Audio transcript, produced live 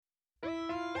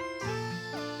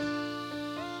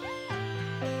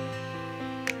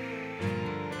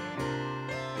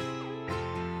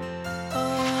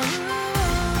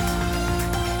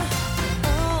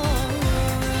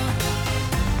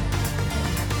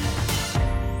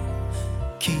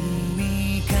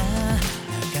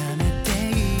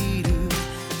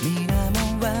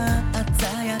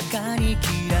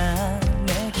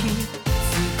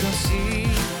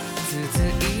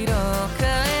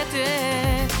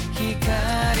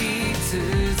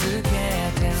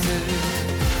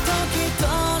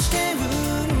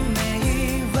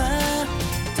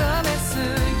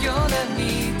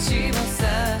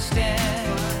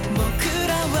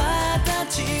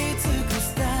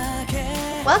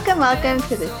Welcome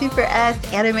to the Super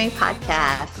S Anime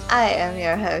Podcast. I am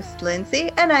your host, Lindsay,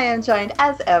 and I am joined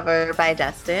as ever by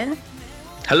Dustin.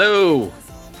 Hello!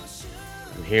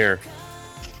 I'm here.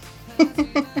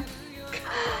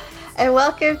 And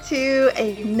welcome to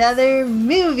another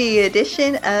movie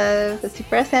edition of the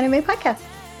Super S Anime Podcast.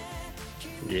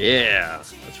 Yeah,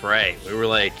 that's right. We were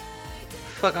like,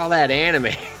 fuck all that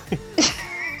anime.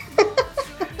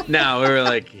 No, we were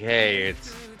like, hey,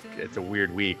 it's a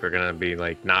weird week. We're gonna be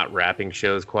like not wrapping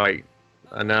shows quite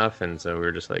enough, and so we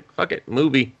were just like, fuck it,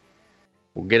 movie.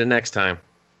 We'll get it next time.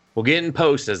 We'll get in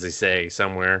post, as they say,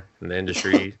 somewhere in the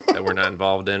industry that we're not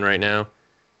involved in right now.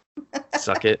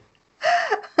 Suck it.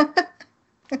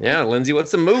 Yeah, Lindsay,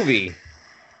 what's the movie?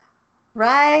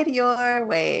 Ride Your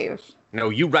Wave. No,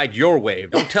 you ride your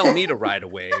wave. Don't tell me to ride a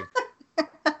wave.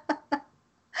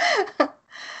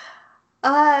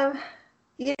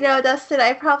 Dustin,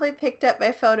 I probably picked up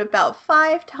my phone about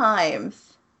 5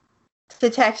 times to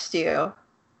text you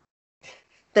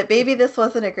that maybe this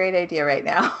wasn't a great idea right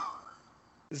now.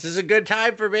 This is a good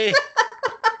time for me.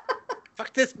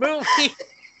 Fuck this movie.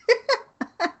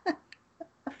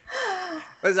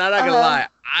 Listen, I'm not gonna lie.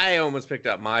 I almost picked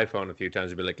up my phone a few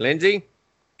times to be like, Lindsay,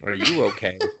 are you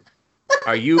okay?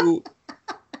 Are you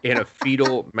in a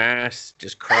fetal mass,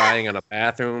 just crying on a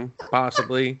bathroom,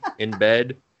 possibly in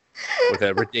bed, with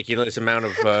a ridiculous amount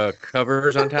of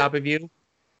covers on top of you?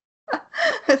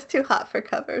 It's too hot for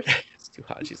covers. It's too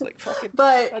hot. She's like, fucking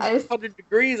but 100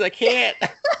 degrees. I can't.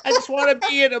 I just want to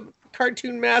be in a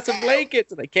cartoon mass of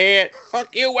blankets, and I can't.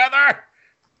 Fuck you, weather.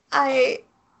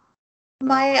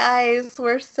 My eyes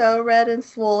were so red and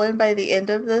swollen by the end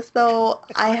of this, though.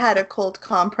 I had a cold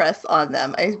compress on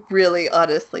them. I really,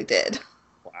 honestly did.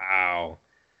 Wow.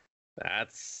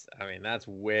 That's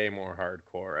way more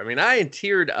hardcore. I mean, I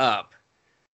teared up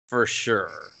for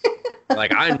sure.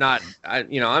 Like, I'm not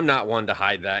one to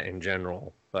hide that in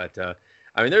general. But, I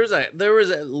mean, there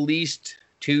was at least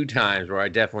 2 times where I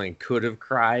definitely could have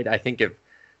cried. I think if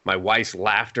my wife's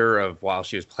laughter of while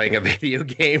she was playing a video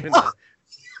game in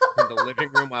the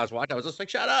living room while I was watching, I was just like,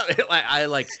 shut up.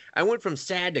 I went from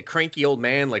sad to cranky old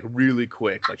man, like, really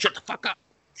quick. Like, shut the fuck up.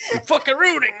 You're fucking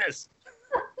ruining this.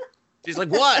 She's like,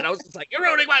 what? I was just like, you're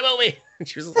ruining my movie. And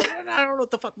she was like, I don't know what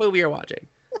the fuck movie you're watching.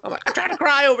 I'm like, I'm trying to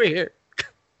cry over here.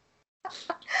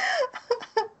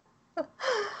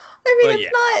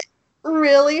 It's not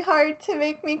really hard to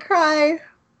make me cry.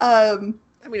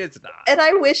 It's not. And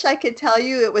I wish I could tell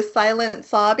you it was silent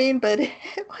sobbing, but it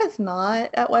was not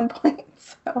at one point.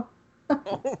 So.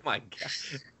 Oh my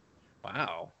god!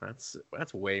 Wow, that's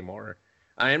way more.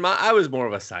 I was more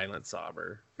of a silent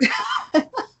sobber.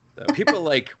 So people are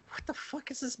like, what the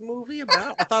fuck is this movie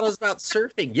about? I thought it was about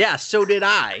surfing. Yeah, so did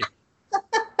I.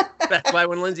 That's why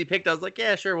when Lindsay picked, I was like,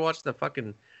 yeah, sure, watch the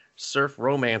fucking surf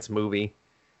romance movie.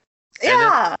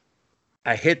 Yeah.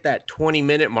 I hit that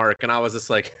 20-minute mark, and I was just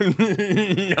like,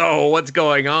 no, what's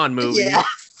going on, movie? Yeah.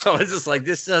 So I was just like,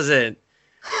 this doesn't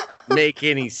make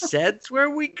any sense. Where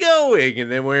are we going? And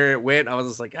then where it went, I was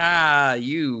just like,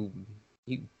 you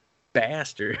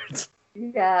bastards.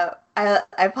 Yeah,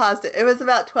 I paused it. It was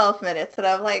about 12 minutes, and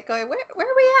I'm like, going, where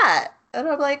are we at? And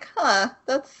I'm like,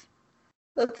 that's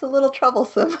a little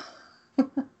troublesome.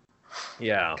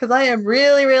 Yeah. Because I am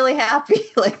really, really happy,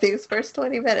 like, these first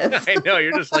 20 minutes. I know,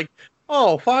 you're just like,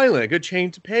 oh, finally, a good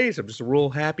change of pace. I'm just a real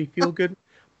happy, feel good.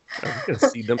 I'm going to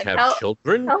see them have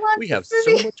children. We have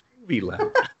so much movie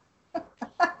left.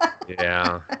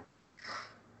 Yeah.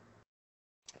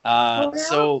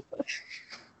 So,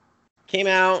 came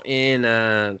out in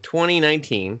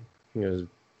 2019. It was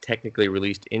technically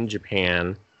released in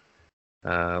Japan.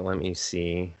 Let me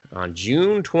see. On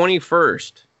June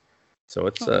 21st. So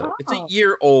it's a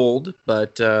year old,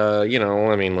 but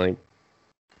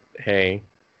hey,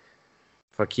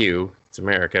 fuck you. It's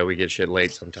America. We get shit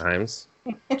late sometimes.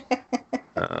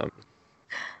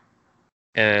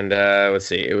 Let's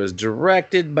see. It was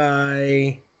directed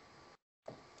by.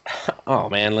 Oh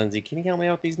man, Lindsay, can you help me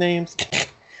out with these names?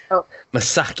 Oh.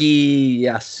 Masaki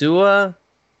Yasuda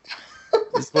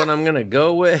is what I'm gonna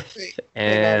go with,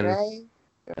 and right?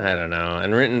 I don't know.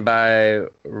 And written by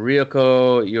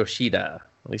Ryoko Yoshida.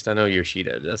 At least I know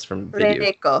Yoshida. That's from video.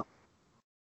 Reiko.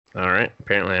 All right.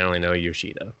 Apparently, I only know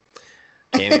Yoshida.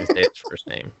 Can't even say his first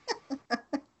name.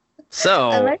 So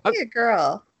I might be a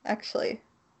girl, actually.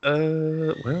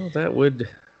 Well, that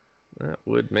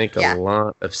would make a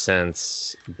lot of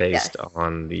sense based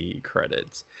on the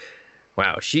credits.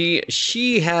 Wow,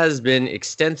 she has been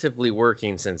extensively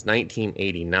working since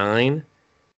 1989.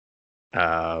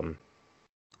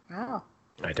 Wow.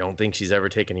 I don't think she's ever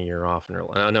taken a year off in her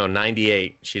life. Oh, no,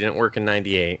 98. She didn't work in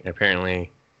 98.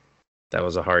 Apparently, That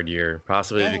was a hard year,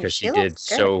 possibly Dang, because she she did looks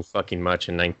good. so fucking much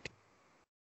in 19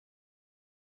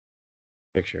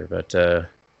 picture. But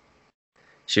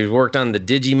she's worked on the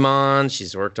Digimon,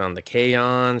 she's worked on the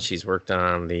K-On, she's worked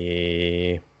on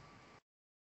the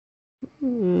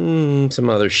some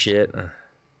other shit.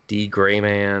 D.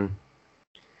 Grayman,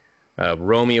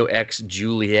 Romeo X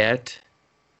Juliet.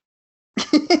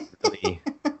 Really,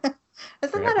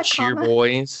 Isn't that a Cheer comma?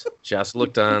 Boys. She also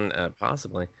looked on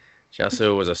possibly. She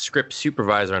also was a script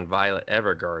supervisor on Violet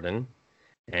Evergarden.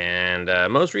 And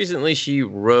most recently, she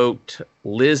wrote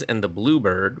Liz and the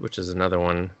Bluebird, which is another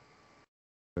one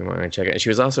we want to check out. She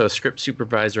was also a script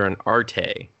supervisor on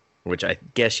Arte, which I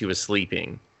guess she was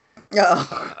sleeping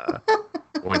Oh.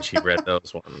 when she read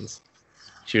those ones.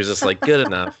 She was just like, good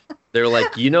enough. They're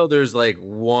like, there's like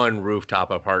one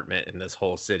rooftop apartment in this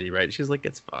whole city, right? She's like,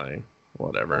 it's fine.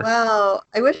 Whatever. Wow.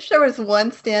 I wish there was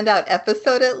one standout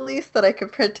episode at least that I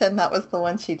could pretend that was the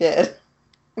one she did.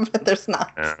 But there's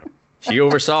not. She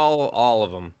oversaw all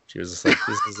of them. She was just like,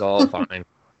 this is all fine.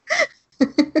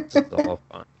 This is all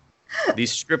fine.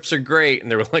 These scripts are great.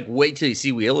 And they were like, wait till you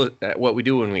see what we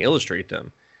do when we illustrate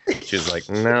them. She was like,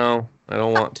 no, I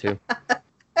don't want to.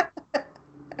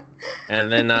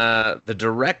 And then the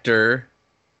director,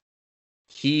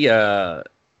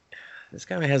 this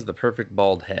guy has the perfect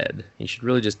bald head. He should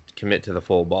really just commit to the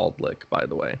full bald lick, by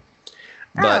the way.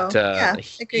 But yeah,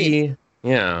 agreed.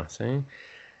 See?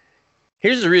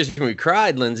 Here's the reason we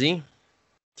cried, Lindsay.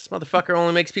 This motherfucker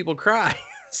only makes people cry.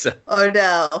 So, oh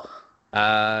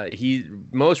no. He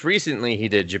most recently he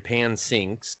did Japan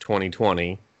Sinks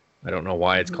 2020. I don't know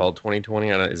why it's called 2020.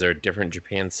 Is there a different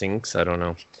Japan Sinks? I don't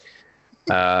know.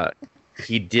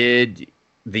 He did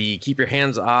the Keep Your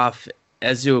Hands Off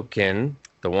Eizouken,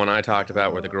 the one I talked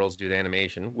about where the girls do the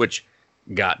animation, which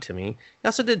got to me. He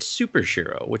also did Super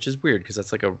Shiro, which is weird because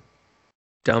that's like a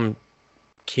dumb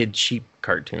kid sheep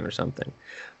cartoon or something.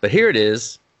 But here it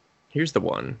is. Here's the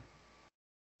one.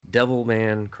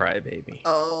 Devilman Crybaby.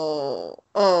 Oh.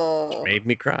 Made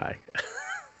me cry.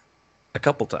 A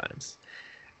couple times.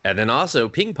 And then also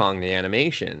Ping Pong the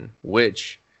animation,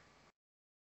 which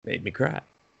made me cry.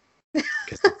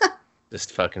 Because it's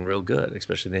just fucking real good,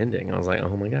 especially the ending. I was like,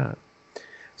 oh my god.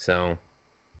 So,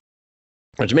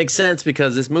 which makes sense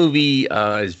because this movie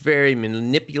is very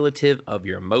manipulative of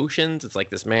your emotions. It's like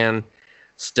this man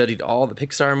studied all the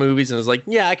Pixar movies and was like,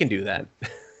 yeah, I can do that.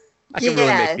 I can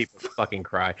really make people fucking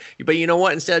cry. But you know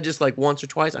what? Instead of just like once or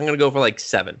twice, I'm going to go for like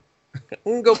 7. I'm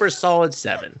going to go for a solid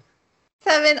 7.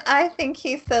 7, I think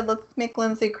he said, let's make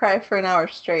Lindsay cry for an hour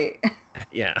straight.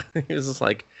 Yeah. He was just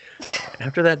like,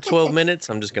 after that 12 minutes,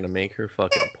 I'm just going to make her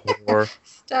fucking pour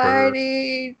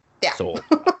Starting. Yeah. soul.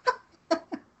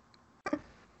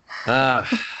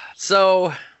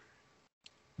 So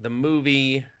the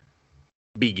movie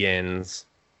begins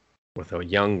with a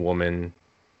young woman.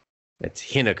 It's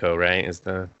Hinako, right? Is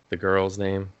the girl's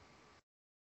name?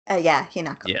 Yeah,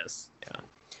 Hinako. Yes. Yeah.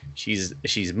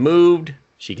 She's moved.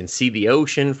 She can see the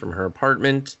ocean from her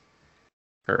apartment.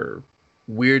 Her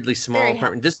weirdly small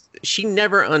apartment. She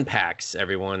never unpacks,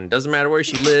 everyone. Doesn't matter where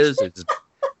she lives.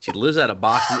 She lives out of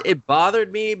boxes. It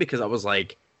bothered me because I was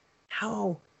like,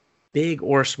 how big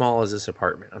or small is this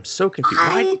apartment? I'm so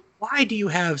confused. Why do you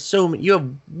have so many? You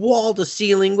have wall to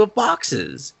ceiling with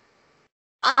boxes.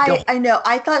 I know.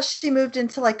 I thought she moved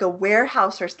into like a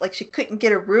warehouse or like she couldn't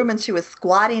get a room and she was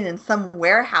squatting in some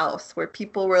warehouse where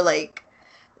people were like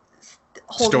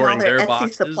holding storing all their Etsy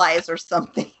boxes. supplies or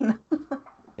something.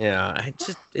 Yeah,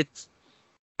 it's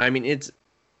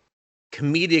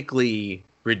comedically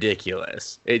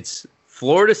ridiculous. It's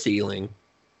floor to ceiling,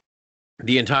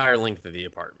 the entire length of the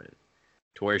apartment,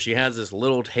 to where she has this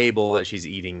little table that she's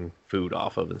eating food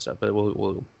off of and stuff. But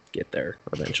we'll get there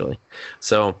eventually.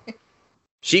 So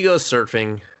she goes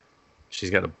surfing. She's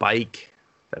got a bike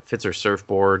that fits her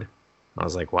surfboard. I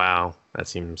was like, wow, that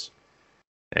seems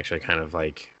actually kind of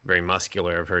like very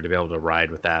muscular of her to be able to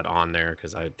ride with that on there,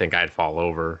 because I think I'd fall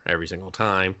over every single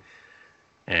time.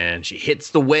 And she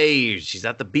hits the waves. She's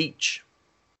at the beach.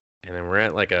 And then we're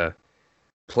at like a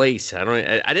place. I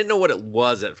didn't know what it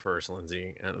was at first,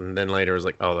 Lindsay. And then later it was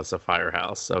like, oh, that's a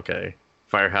firehouse. Okay.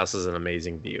 Firehouse is an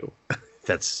amazing view.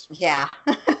 That's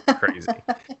crazy.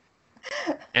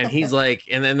 And he's like,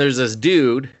 and then there's this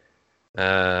dude,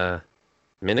 Minako?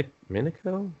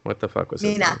 What the fuck was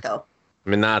his name?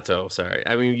 Minato, sorry.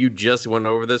 I mean, you just went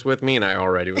over this with me, and I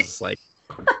already was just like,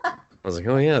 I was like,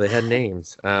 oh yeah, they had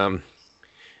names.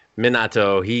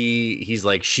 Minato, he's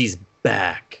like, she's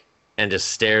back, and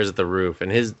just stares at the roof.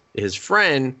 And his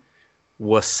friend,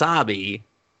 Wasabi,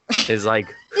 is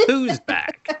like, who's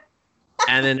back?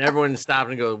 And then everyone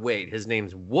stopped and goes, wait, his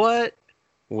name's what?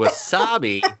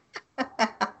 Wasabi?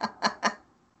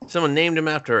 Someone named him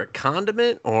after a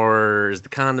condiment, or is the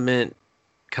condiment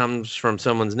comes from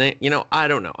someone's name? I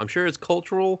don't know. I'm sure it's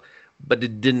cultural, but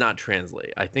it did not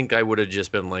translate. I think I would have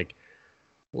just been like,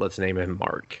 let's name him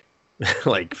Mark.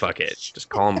 Like, fuck it. Just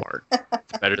call him Mark.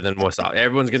 It's better than wasabi.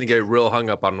 Everyone's going to get real hung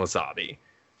up on wasabi.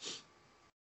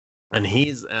 And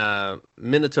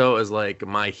Minato is like,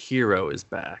 my hero is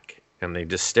back. And they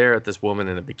just stare at this woman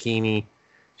in a bikini.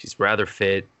 She's rather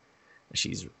fit.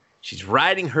 She's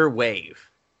riding her wave.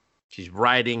 She's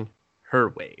riding her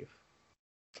wave.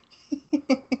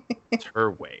 It's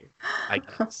her wave, I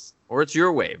guess. Or it's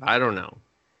your wave. I don't know.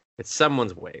 It's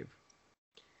someone's wave.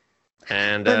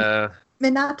 And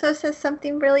Minato says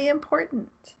something really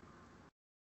important.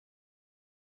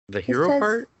 The hero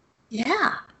part?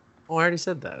 Yeah. Oh, I already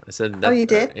said that. I said. Oh, you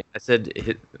did? I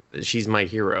said she's my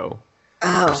hero.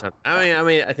 Oh. Or something. I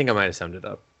mean, I think I might have summed it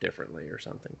up differently or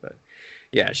something, but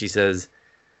yeah, she says,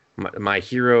 "My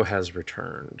hero has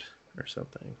returned," or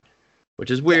something,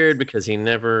 which is weird because he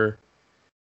never,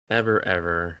 ever,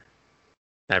 ever,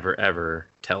 ever, ever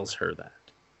tells her that,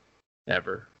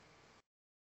 ever.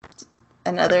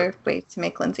 Another way to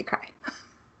make Lindsay cry.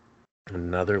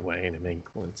 Another way to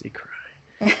make Lindsay cry.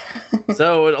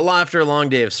 So, after a long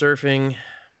day of surfing,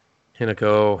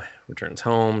 Hinako returns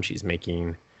home. She's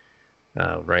making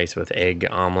rice with egg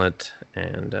omelet,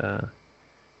 and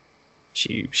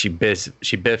she biffs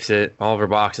it. All of her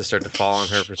boxes start to fall on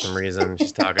her for some reason.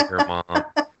 She's talking to her mom.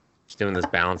 She's doing this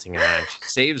balancing act. She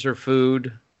saves her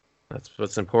food. That's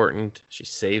what's important. She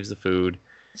saves the food.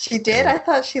 She did? I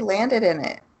thought she landed in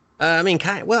it. You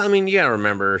gotta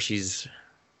remember she's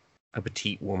a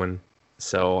petite woman,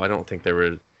 so I don't think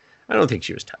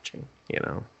she was touching.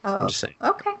 Oh, I'm just saying.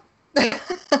 Okay.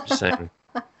 I'm just saying.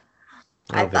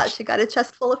 I thought she got a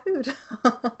chest full of food.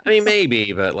 I mean,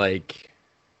 maybe, but like,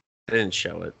 they didn't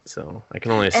show it, so I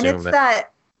can only assume and it's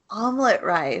that omelet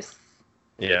rice.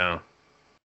 Yeah.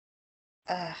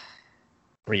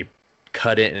 Where you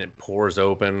cut it and it pours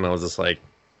open. I was just like,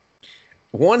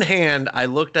 one hand, I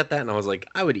looked at that and I was like,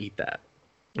 I would eat that.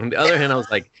 On the other hand, I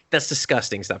was like, that's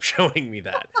disgusting. Stop showing me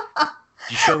that.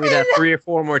 You show me that 3 or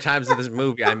 4 more times in this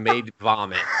movie, I may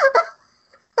vomit.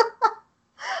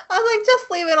 I was like, just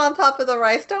leave it on top of the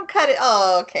rice. Don't cut it.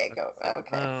 Oh, okay. Go.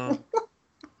 Okay.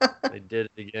 They did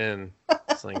it again.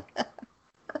 It's like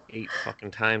 8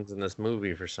 fucking times in this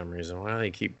movie for some reason. Why do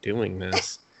they keep doing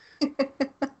this?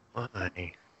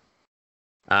 Why?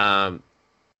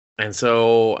 And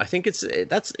so I think that's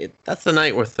the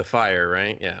night with the fire,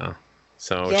 right? Yeah.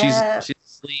 So yeah. she's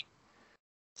asleep.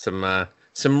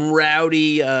 Some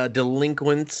rowdy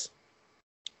delinquents.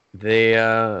 They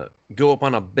go up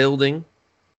on a building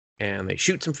and they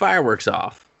shoot some fireworks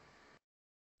off.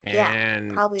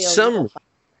 And probably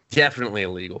definitely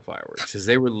illegal fireworks because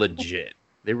they were legit.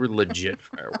 They were legit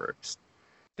fireworks.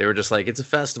 They were just like, it's a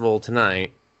festival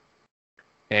tonight.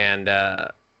 And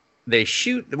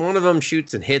one of them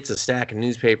shoots and hits a stack of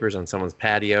newspapers on someone's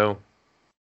patio.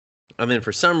 And then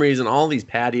for some reason, all these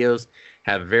patios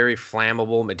have very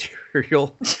flammable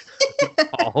material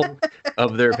all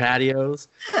of their patios.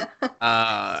 So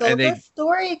the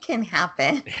story can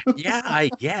happen. Yeah, I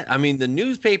get. I mean, the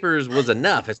newspapers was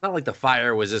enough. It's not like the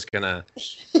fire was just gonna.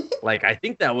 Like, I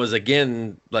think that was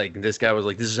again. Like, this guy was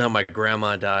like, "This is how my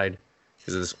grandma died,"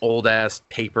 because of this old ass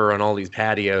paper on all these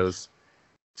patios.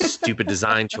 Stupid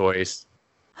design choice.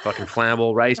 Fucking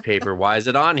flammable rice paper. Why is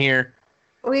it on here?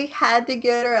 We had to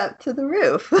get her up to the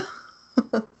roof.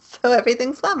 So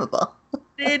everything's flammable.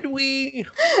 Did we?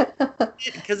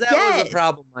 Because that was a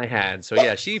problem I had. So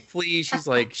yeah, she flees. She's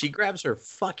like, she grabs her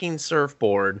fucking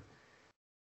surfboard.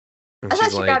 I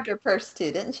thought she grabbed her purse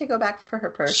too. Didn't she go back for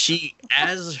her purse?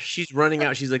 As she's running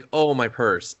out, she's like, oh, my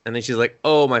purse. And then she's like,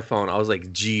 oh, my phone. I was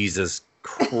like, Jesus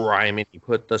Christ, you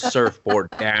put the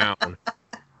surfboard down.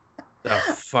 The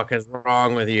fuck is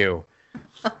wrong with you?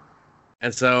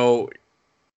 And so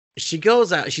she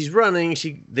goes out, she's running,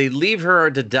 they leave her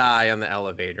to die on the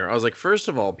elevator. I was like, first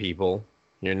of all, people,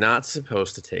 you're not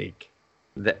supposed to take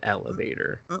the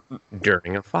elevator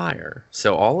during a fire.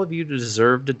 So all of you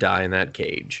deserve to die in that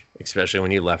cage, especially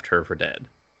when you left her for dead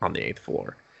on the 8th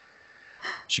floor.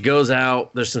 She goes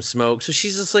out, there's some smoke, so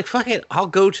she's just like, fuck it, I'll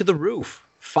go to the roof.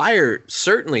 Fire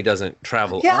certainly doesn't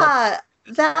travel up. Yeah,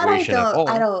 that I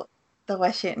don't know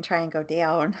why she didn't try and go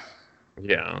down.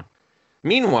 Yeah.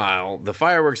 Meanwhile, the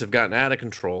fireworks have gotten out of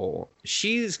control.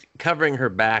 She's covering her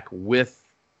back with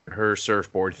her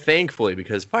surfboard, thankfully,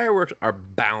 because fireworks are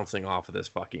bouncing off of this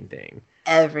fucking thing.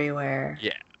 Everywhere.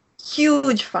 Yeah.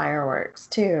 Huge fireworks,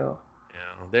 too.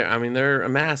 Yeah, they're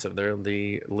massive. They're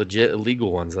the legit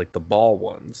illegal ones, like the ball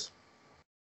ones.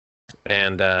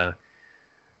 And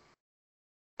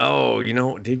Oh,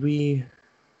 did we?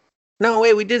 No,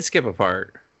 wait, we did skip a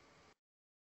part.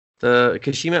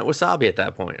 Because she met Wasabi at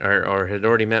that point, or had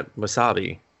already met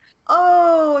Wasabi.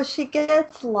 Oh, she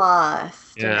gets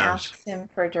lost and Yeah. asks him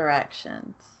for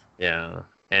directions. Yeah.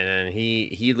 And then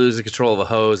he loses control of a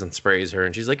hose and sprays her,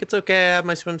 and she's like, "It's okay, I have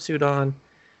my swimsuit on."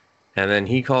 And then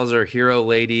he calls her hero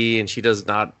lady, and she does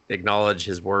not acknowledge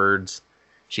his words.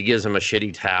 She gives him a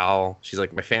shitty towel. She's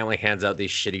like, "My family hands out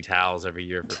these shitty towels every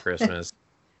year for Christmas.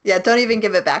 Yeah, don't even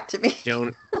give it back to me.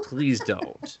 Please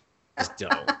don't. Just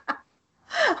don't.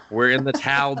 We're in the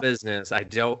towel business. I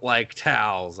don't like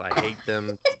towels. I hate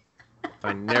them. If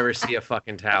I never see a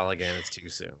fucking towel again, it's too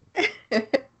soon."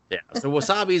 Yeah. So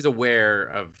Wasabi's aware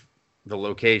of the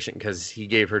location because he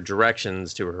gave her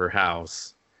directions to her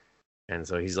house. And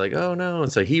so he's like, "Oh no."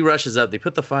 And so he rushes up. They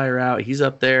put the fire out. He's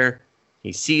up there.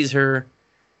 He sees her.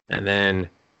 And then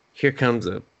here comes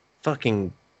a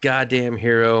fucking goddamn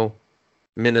hero,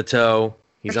 Minato.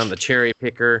 He's on the cherry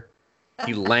picker.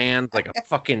 He lands like a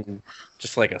fucking,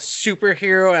 just like a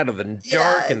superhero out of the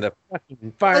dark and the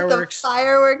fucking fireworks. With the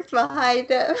fireworks behind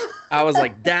him. I was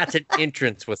like, that's an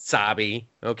entrance, Wasabi,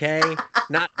 okay?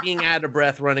 Not being out of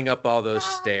breath running up all those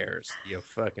stairs, you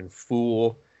fucking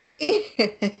fool.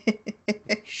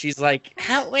 She's like,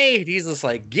 wait. He's just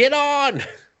like, get on.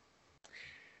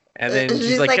 And then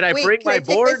she's like, can I bring my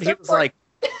board? He was like,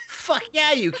 fuck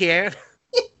yeah, you can.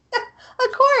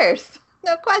 Of course.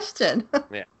 No question.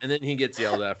 Yeah, and then he gets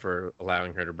yelled at for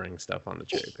allowing her to bring stuff on the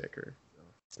cherry picker.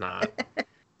 So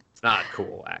it's not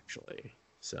cool, actually.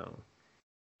 So,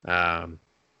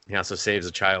 he also saves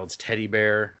a child's teddy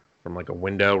bear from like a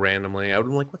window randomly. I would have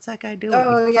been like, what's that guy doing?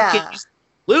 Oh, yeah. He's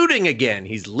looting again.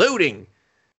 He's looting.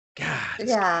 God.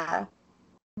 Yeah.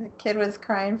 The kid was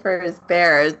crying for his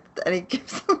bear, and he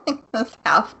gives him like this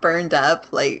half burned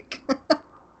up, like.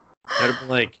 I'd have been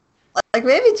like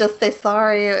maybe just say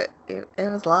sorry. It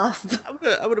was lost. I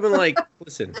would have been like,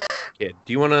 listen, kid,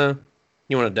 do you wanna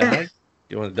die? Do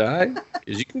you wanna die?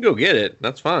 Because you can go get it.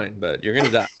 That's fine, but you're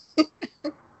gonna die.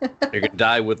 You're gonna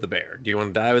die with the bear. Do you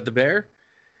want to die with the bear?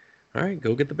 All right,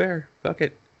 go get the bear. Fuck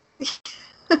it.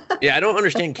 Yeah, I don't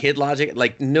understand kid logic.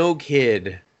 Like, no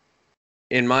kid,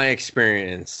 in my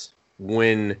experience,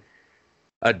 when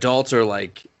adults are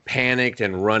like panicked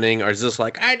and running, are just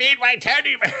like, I need my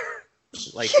teddy bear.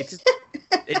 Like,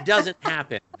 it doesn't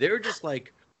happen. They're just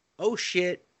like, oh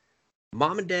shit,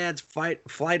 mom and dad's fight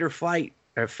or flight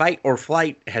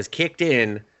has kicked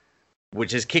in,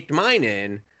 which has kicked mine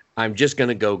in. I'm just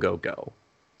gonna go.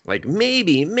 Like,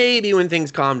 maybe when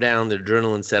things calm down, the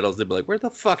adrenaline settles, they'll be like, where the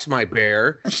fuck's my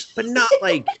bear? But not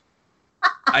like,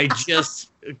 I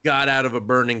just got out of a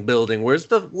burning building.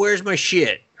 Where's my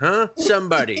shit? Huh?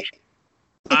 Somebody.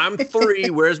 I'm 3.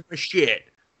 Where's my shit?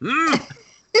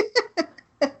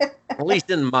 At least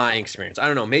in my experience. I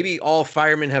don't know. Maybe all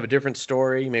firemen have a different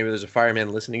story. Maybe there's a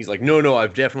fireman listening. He's like, no,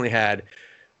 I've definitely had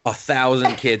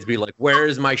 1,000 kids be like,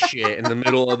 where's my shit in the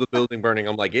middle of the building burning?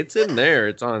 I'm like, it's in there.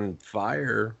 It's on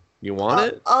fire. You want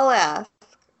it? I'll ask.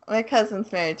 My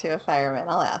cousin's married to a fireman.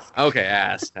 I'll ask. Okay,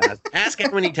 ask. Ask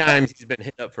how many times he's been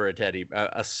hit up for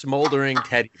a smoldering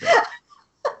teddy bear.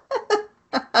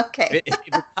 Okay. If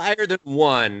it's higher than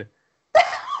 1,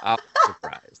 I'll be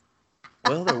surprised.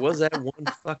 Well, there was that one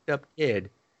fucked up kid.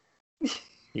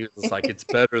 He was like, it's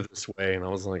better this way. And I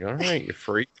was like, all right, you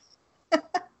freak.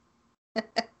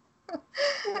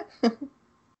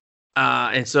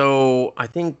 And so I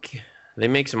think they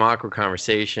make some awkward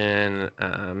conversation.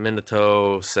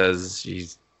 Minato says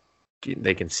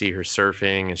they can see her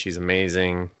surfing and she's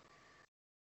amazing.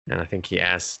 And I think he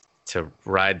asked to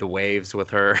ride the waves with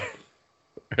her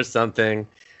or something.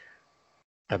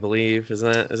 I believe. Is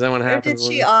that what happens? Or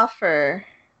did she offer?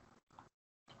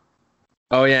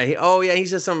 Oh yeah, he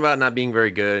says something about not being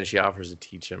very good and she offers to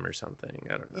teach him or something.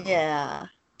 I don't know. Yeah.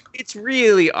 It's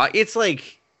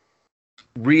like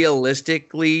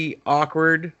realistically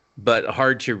awkward, but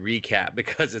hard to recap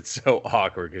because it's so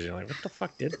awkward because you're like, what the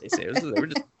fuck did they say? They were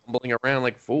just fumbling around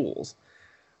like fools.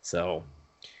 So,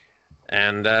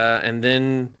 and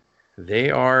then they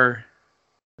are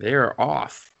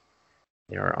off.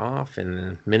 They are off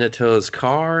in Minato's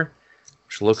car,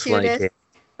 which looks like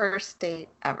first date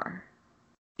ever.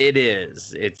 It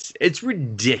is. It's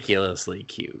ridiculously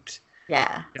cute.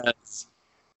 Yeah. Because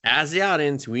as the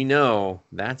audience, we know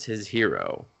that's his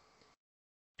hero.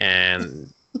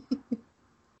 And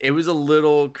it was a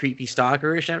little creepy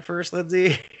stalkerish at first,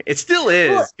 Lindsay. It still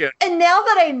is. Well, and now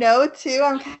that I know, too,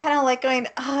 I'm kind of like going,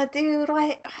 oh, dude,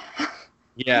 what?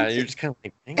 Yeah, you're just kind of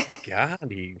like, thank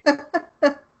God he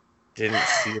didn't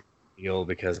see the deal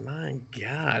because, my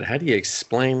God, how do you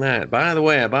explain that? By the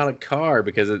way, I bought a car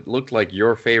because it looked like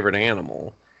your favorite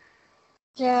animal.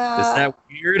 Is Yeah. that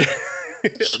weird?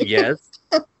 Yes,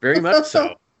 very much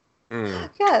so. Mm.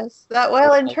 Yes, that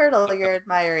whale and turtle you're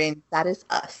admiring, that is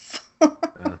us.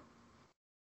 Uh,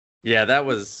 yeah, that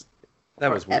was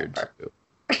weird Forever.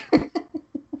 too.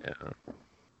 Yeah.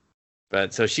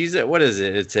 But so she's at, what is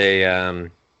it? It's a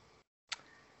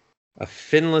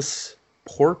finless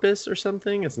porpoise or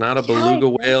something. It's not a Yeah, I beluga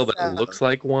think whale, but it so. looks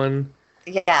like one.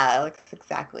 Yeah, it looks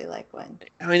exactly like one.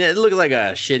 I mean, it looks like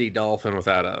a shitty dolphin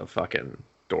without a fucking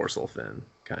dorsal fin,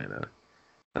 kind of.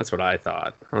 That's what I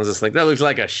thought. I was just like, that looks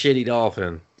like a shitty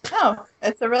dolphin. No,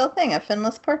 it's a real thing, a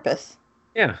finless porpoise.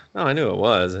 Yeah, no, I knew it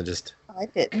was. I just I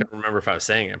didn't. couldn't remember if I was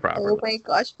saying it Oh properly. my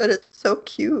gosh, but it's so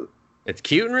cute. It's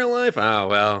cute in real life. Oh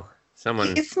well,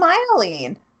 someone He's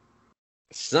smiling.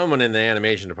 someone in the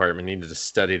animation department needed to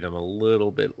study them a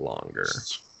little bit longer.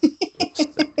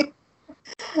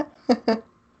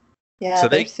 Yeah, So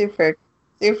they're they super,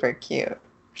 super cute.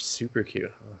 super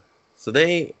cute. Huh? So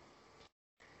they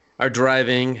are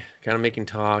driving, kind of making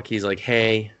talk. He's like,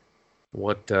 "Hey,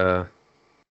 what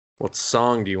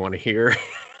song do you want to hear?"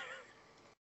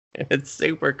 It's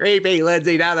super creepy,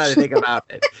 Lindsay. Now that I think about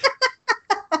it.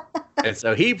 And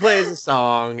so he plays a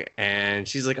song, and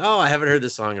she's like, "Oh, I haven't heard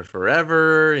this song in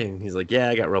forever." And he's like, "Yeah,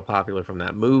 I got real popular from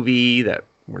that movie that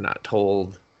we're not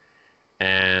told."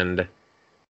 And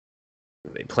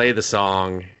they play the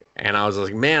song, and I was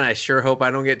like, "Man, I sure hope I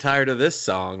don't get tired of this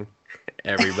song."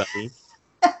 Everybody,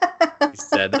 he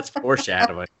said, "That's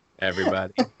foreshadowing."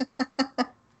 Everybody. I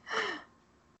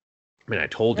mean, I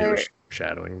told you it was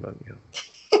foreshadowing, but you know.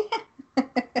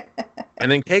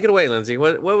 And then take it away, Lindsay.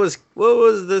 What was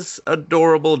this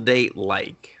adorable date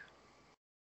like?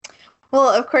 Well,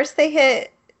 of course they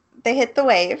hit the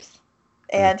waves,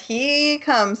 and he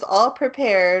comes all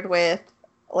prepared with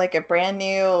like a brand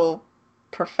new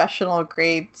professional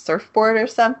grade surfboard or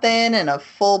something and a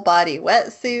full body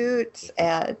wetsuit,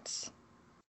 and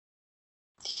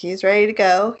he's ready to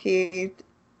go.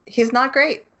 He's not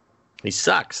great. He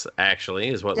sucks, actually,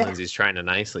 is what Yeah. Lindsay's trying to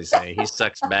nicely say. He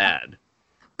sucks bad.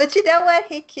 But you know what?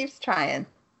 He keeps trying.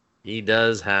 He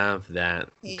does have that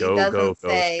He go, go, doesn't go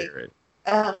say, spirit.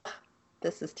 "Ugh,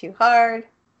 this is too hard."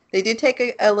 They do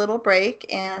take a little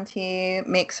break, and he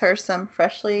makes her some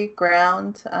freshly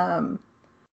ground. Well,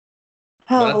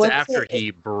 that's What's after it? he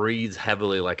breathes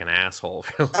heavily like an asshole.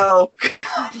 Oh,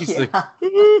 God, He's yeah. like,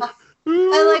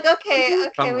 I'm like, okay,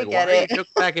 I'm we like, get why are you it.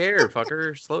 choking back air,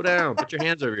 fucker? Slow down. Put your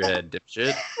hands over your head,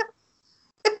 dipshit.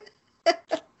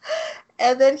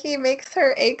 And then he makes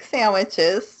her egg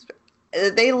sandwiches.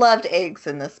 They loved eggs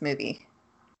in this movie.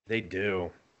 They do.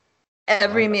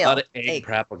 Every A lot meal, of egg egg.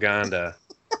 propaganda.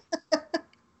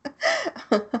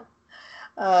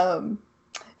 um,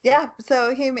 yeah,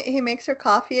 so he makes her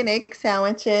coffee and egg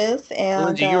sandwiches, and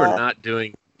Lindsay, you are not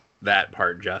doing that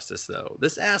part justice, though.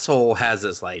 This asshole has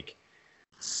this, like,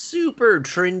 super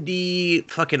trendy,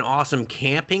 fucking awesome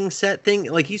camping set thing.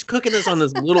 Like, he's cooking this on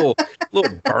this little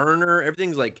burner.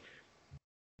 Everything's, like,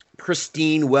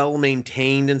 pristine, well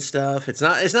maintained and stuff. It's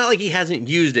not like he hasn't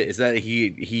used it. It's that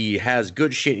he has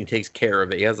good shit and he takes care of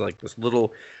it. He has like this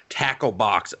little tackle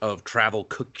box of travel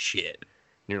cook shit.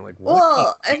 And you're like, what?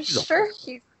 well, I'm sure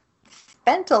he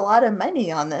spent a lot of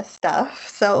money on this stuff.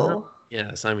 So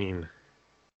Yes, I mean,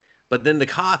 but then the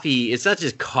coffee, it's not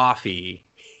just coffee.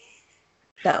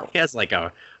 no. He has like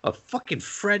a fucking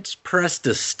French press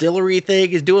distillery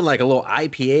thing. He's doing like a little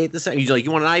IPA at the same. He's like,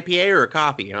 you want an IPA or a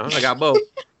coffee? Huh? I got both.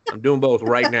 I'm doing both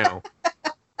right now.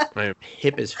 I'm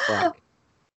hip as fuck.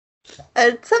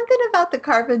 Something about the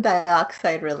carbon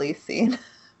dioxide releasing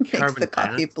makes Carbon the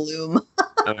coffee dioxide? bloom.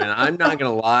 I mean, I'm not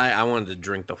gonna lie. I wanted to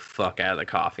drink the fuck out of the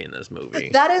coffee in this movie.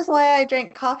 That is why I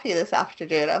drank coffee this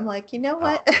afternoon. I'm like, you know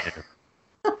what?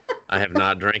 I have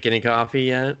not drank any coffee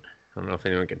yet. I don't know if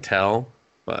anyone can tell,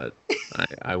 but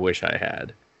I wish I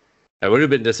had. That would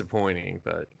have been disappointing,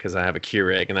 but because I have a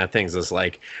Keurig and that thing's just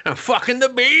like, I'm fucking the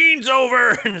beans over,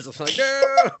 and it's just like,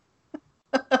 no.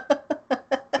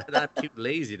 I'm not too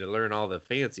lazy to learn all the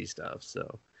fancy stuff,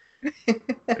 so it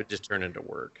would just turn into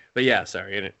work. But yeah,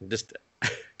 sorry, and it just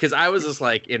because I was just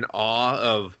like in awe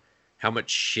of how much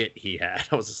shit he had.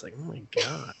 I was just like, oh my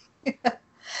god.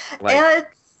 Like, and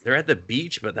they're at the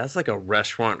beach, but that's like a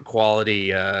restaurant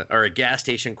quality or a gas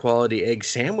station quality egg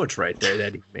sandwich right there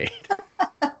that he made.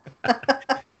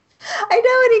 I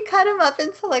know, and he cut them up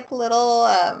into like little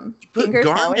put finger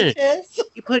garnish. sandwiches.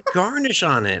 He put garnish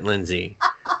on it, Lindsay.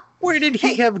 Where did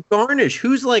he have garnish?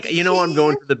 Who's like, I'm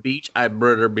going to the beach. I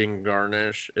better bring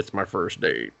garnish. It's my first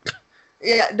date.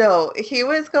 Yeah, no, he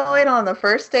was going on the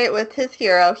first date with his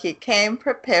hero. He came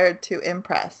prepared to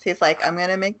impress. He's like, I'm going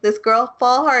to make this girl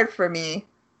fall hard for me.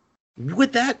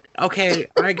 Would that, okay,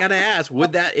 I gotta ask,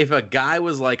 would that, if a guy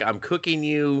was like, I'm cooking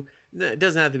you, it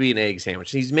doesn't have to be an egg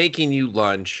sandwich, he's making you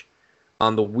lunch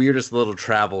on the weirdest little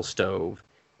travel stove,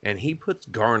 and he puts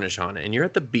garnish on it, and you're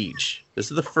at the beach, this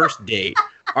is the first date,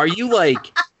 are you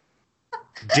like,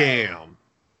 damn,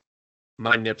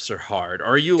 my nips are hard? Or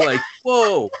are you like,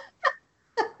 whoa,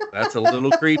 that's a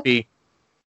little creepy?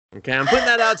 Okay, I'm putting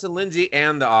that out to Lindsay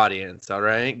and the audience, all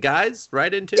right? Guys,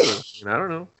 write in too. I don't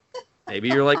know. Maybe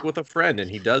you're like with a friend and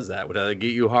he does that. Would that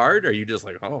get you hard? Or are you just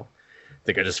like, oh, I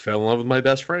think I just fell in love with my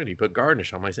best friend. He put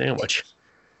garnish on my sandwich.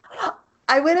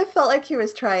 I would have felt like he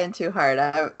was trying too hard.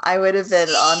 I would have been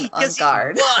on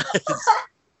guard.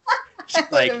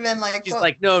 She's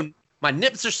like, no, my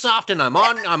nips are soft and I'm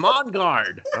on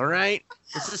guard. All right.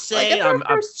 Let's just say I'm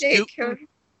scooting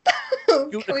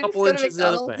a couple inches the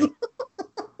other way.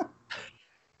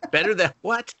 Better than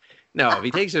what? No, if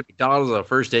he takes you to McDonald's on a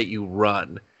first date, you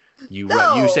run. You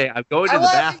say, I'm going to the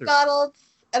bathroom. McDonald's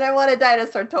and I want a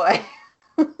dinosaur toy.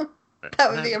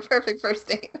 That would be a perfect first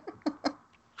date.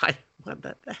 What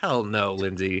the hell no,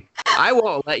 Lindsay. I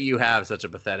won't let you have such a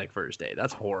pathetic first date.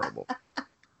 That's horrible.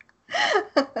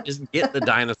 Just get the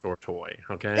dinosaur toy,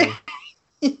 okay?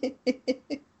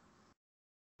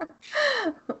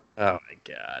 Oh my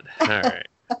God. All right.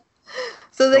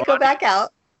 So they go back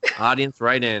out. Audience,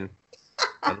 write in.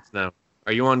 Let us know.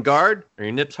 Are you on guard? Are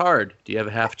your nips hard? Do you have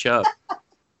a half chub?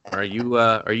 Are you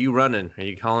running? Are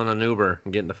you calling an Uber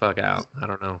and getting the fuck out? I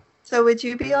don't know. So would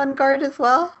you be on guard as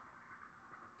well?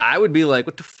 I would be like,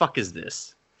 what the fuck is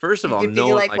this? First of all, you'd be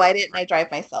like, why didn't I drive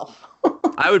myself?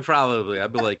 I'd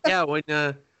be like, yeah, when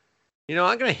I'm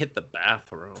gonna hit the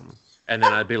bathroom, and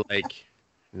then I'd be like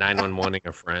 911ing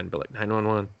a friend, but like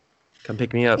 911, come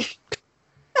pick me up.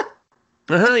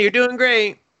 You're doing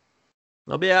great.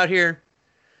 I'll be out here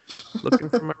looking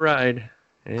for my ride,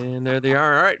 and there they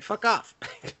are. All right, fuck off.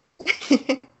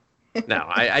 No,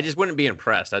 I just wouldn't be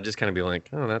impressed. I'd just kind of be like,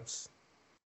 oh, that's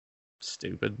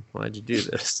stupid. Why'd you do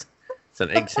this? It's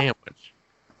an egg sandwich.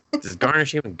 Does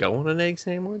garnish even go on an egg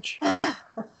sandwich?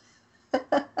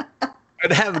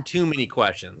 I'd have too many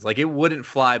questions. Like, it wouldn't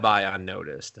fly by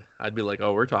unnoticed. I'd be like,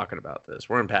 oh, we're talking about this.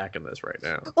 We're unpacking this right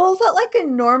now. Well, is that like a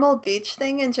normal beach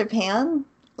thing in Japan?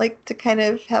 Like, to kind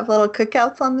of have little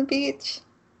cookouts on the beach?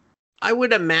 I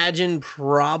would imagine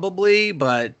probably,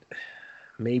 but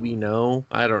maybe no.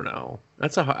 I don't know. I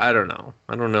don't know.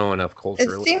 I don't know enough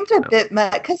culturally. It seemed a bit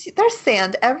much because there's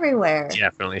sand everywhere.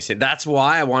 Definitely. That's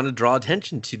why I wanted to draw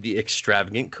attention to the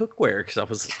extravagant cookware, because I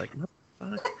was like, what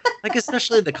the fuck? Like,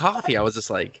 especially the coffee. I was just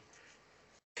like,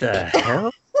 the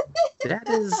hell? That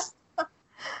is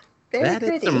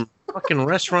some fucking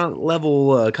restaurant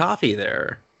level coffee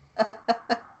there.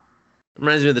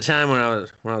 Reminds me of the time when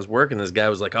I was working. This guy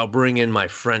was like, "I'll bring in my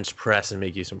French press and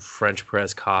make you some French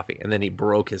press coffee." And then he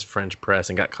broke his French press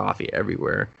and got coffee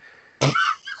everywhere.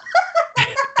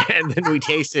 And then we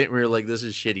tasted it and we were like, "This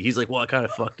is shitty." He's like, "Well, I kind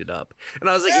of fucked it up." And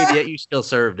I was like, "Yet you still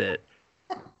served it."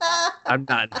 I'm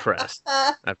not impressed.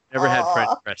 I've never had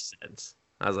French press since.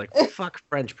 I was like, "Fuck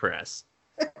French press."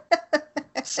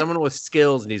 Someone with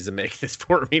skills needs to make this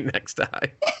for me next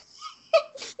time.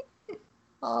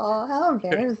 Oh, how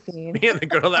embarrassing. Me and the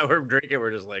girl that were drinking were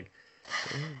just like,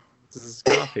 this is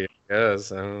coffee, I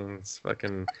guess. It's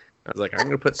fucking... I was like, I'm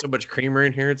going to put so much creamer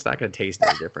in here, it's not going to taste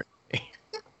any different.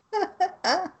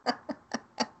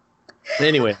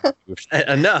 Anyway,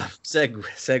 enough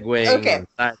segueing. Okay,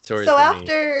 so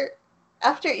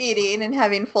after eating and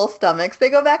having full stomachs, they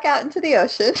go back out into the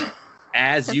ocean.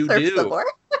 As you do. Some more.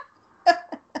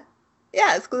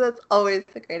 Yes, because that's always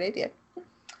a great idea.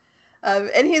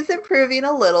 And he's improving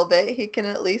a little bit. He can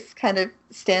at least kind of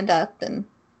stand up, and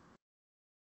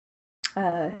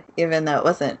even though it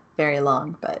wasn't very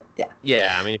long, but yeah.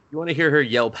 Yeah, I mean, if you want to hear her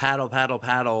yell, paddle, paddle,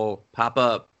 paddle, pop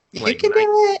up. Like, you can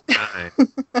do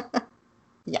it.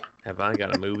 Yeah. Have I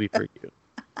got a movie for you?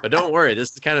 But don't worry,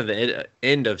 this is kind of the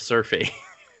end of surfing.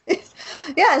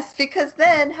 Yes, because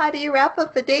then how do you wrap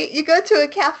up a date? You go to a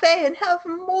cafe and have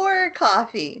more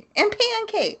coffee and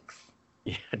pancakes.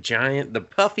 Yeah, the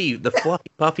fluffy,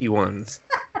 puffy ones.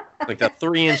 Like the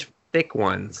 3-inch thick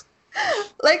ones.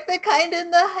 Like the kind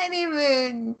in the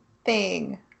honeymoon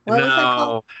thing. What was that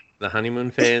called? The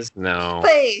honeymoon phase? No.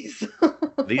 Phase.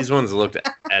 These ones looked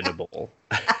edible.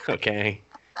 Okay.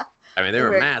 I mean, they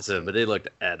were massive, but they looked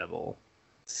edible.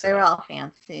 So, they were all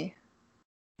fancy.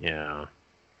 Yeah.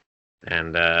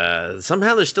 And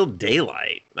somehow there's still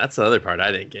daylight. That's the other part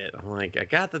I didn't get. I'm like, I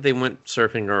got that they went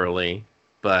surfing early,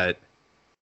 but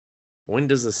when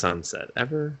does the sun set?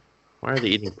 Ever? Why are they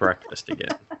eating breakfast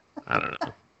again? I don't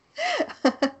know.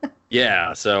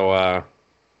 Yeah, so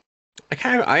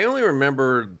I only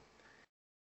remember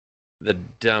the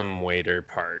dumbwaiter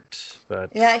part.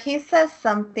 But Yeah, he says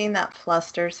something that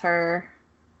flusters her.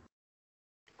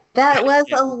 That was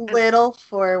a little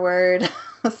forward,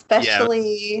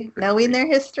 especially knowing their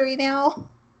history now.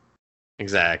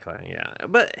 Exactly, yeah.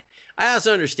 But I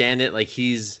also understand it. Like,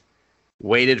 he's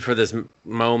waited for this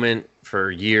moment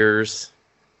for years,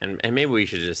 and maybe we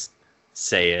should just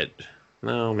say it.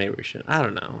 No, maybe we should. I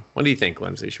don't know. What do you think,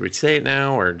 Lindsay? Should we say it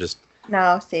now or just?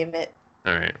 No, save it.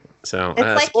 All right. So, It's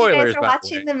like spoilers, you guys are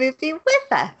watching the movie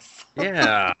with us.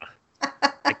 Yeah,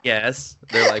 I guess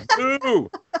they're like, boo.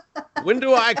 When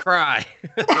do I cry?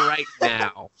 Right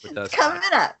now. It's coming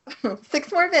up.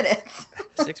 6 more minutes.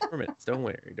 6 more minutes. Don't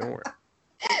worry. Don't worry.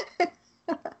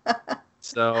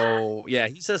 So, yeah,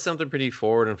 he says something pretty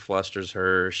forward and flusters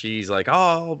her. She's like, oh,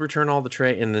 I'll return all the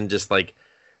tray. And then just like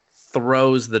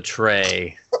throws the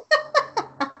tray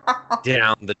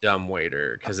down the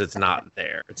dumbwaiter because it's not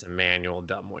there. It's a manual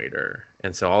dumbwaiter.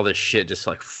 And so all this shit just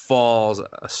like falls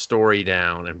a story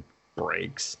down and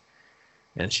breaks.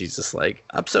 And she's just like,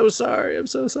 I'm so sorry. I'm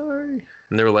so sorry.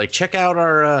 And they were like, check out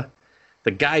our,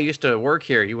 the guy used to work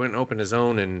here. He went and opened his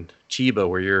own in Chiba,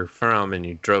 where you're from, and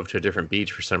you drove to a different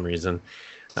beach for some reason.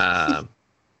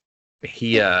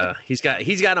 He's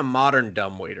got a modern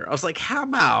dumbwaiter. I was like, how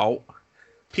about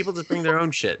people just bring their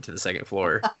own shit to the second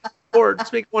floor, or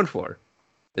just make one floor?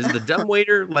 Is the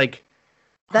dumbwaiter like?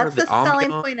 That's the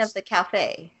selling point of the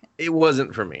cafe. It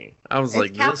wasn't for me. I was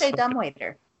like, cafe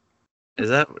dumbwaiter. Is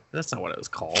that's not what it was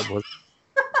called, was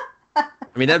it?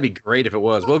 I mean, that'd be great if it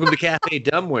was. Welcome to Cafe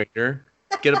Dumbwaiter.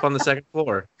 Get up on the second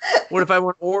floor. What if I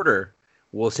want to order?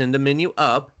 We'll send the menu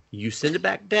up. You send it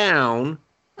back down.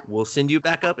 We'll send you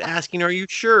back up asking, are you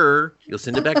sure? You'll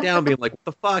send it back down being like, what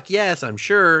the fuck? Yes, I'm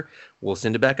sure. We'll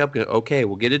send it back up. Okay,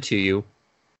 we'll get it to you.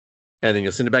 And then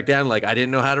you'll send it back down like, I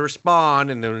didn't know how to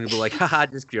respond. And then we'll be like, haha,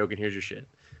 just joking. Here's your shit.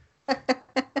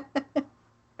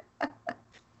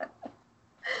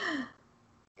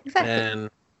 Exactly.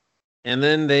 And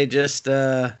then they just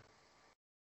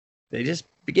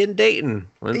begin dating.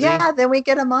 Lindsay. Yeah, then we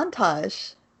get a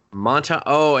montage.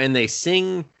 Oh, and they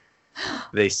sing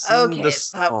the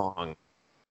song.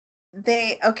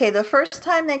 The first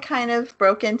time they kind of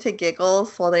broke into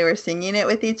giggles while they were singing it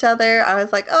with each other. I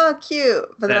was like, oh, cute.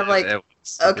 But then I'm like,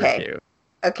 okay,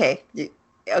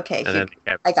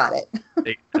 I got it.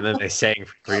 And then they sang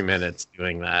for 3 minutes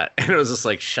doing that. And it was just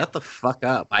like, shut the fuck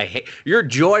up. I hate your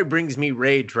joy brings me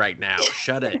rage right now.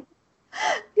 Shut it.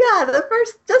 Yeah, the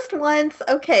first, just once,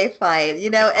 okay, fine,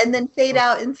 and then fade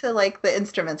out into like the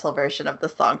instrumental version of the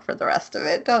song for the rest of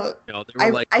it. I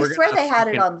swear they had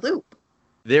it on loop.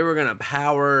 They were gonna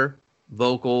power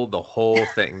vocal the whole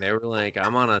thing. They were like,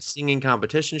 I'm on a singing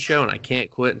competition show and I can't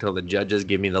quit until the judges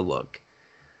give me the look.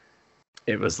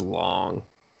 It was long.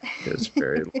 It was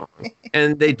very long.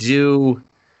 And they do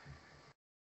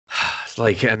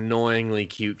like annoyingly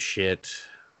cute shit.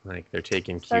 Like they're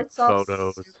taking cute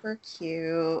photos. Super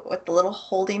cute with the little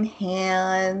holding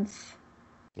hands.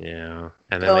 Yeah.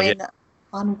 And then going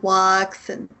on walks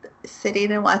and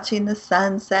sitting and watching the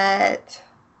sunset.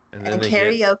 And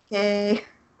karaoke.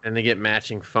 And they get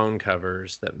matching phone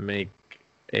covers that make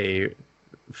a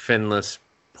finless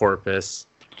porpoise.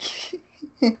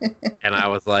 And I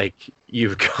was like,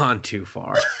 you've gone too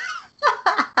far.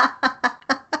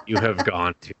 You have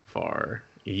gone too far.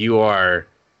 You are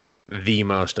the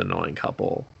most annoying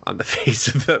couple on the face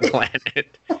of the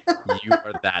planet. You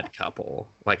are that couple.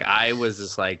 Like, I was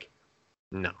just like,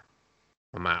 no,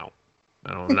 I'm out.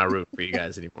 I'm not rooting for you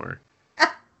guys anymore.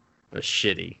 It's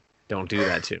shitty. Don't do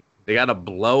that to me. They got a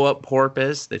blow up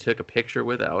porpoise. They took a picture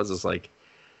with it. I was just like,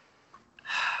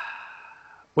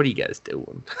 what are you guys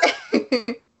doing?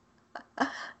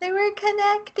 They were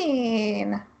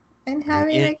connecting and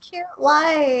having a cute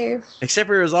life. Except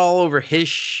for it was all over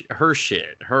her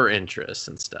shit, her interests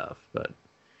and stuff. But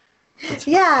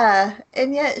yeah,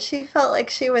 and yet she felt like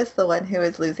she was the one who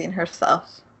was losing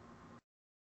herself.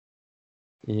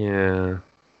 Yeah.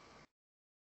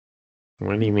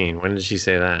 What do you mean? When did she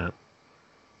say that?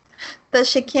 That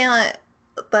she can't.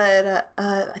 But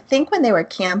I think when they were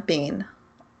camping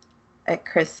at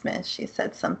Christmas, she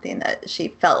said something that she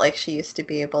felt like she used to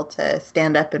be able to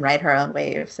stand up and ride her own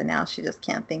waves, and now she just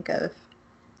can't think of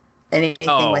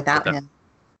anything without him.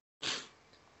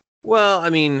 Well, I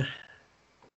mean,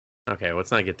 okay, let's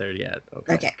not get there yet.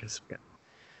 Okay.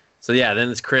 So yeah, then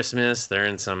it's Christmas. They're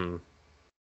in some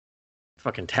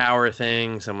fucking tower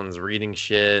thing. Someone's reading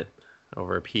shit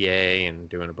over a PA and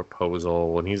doing a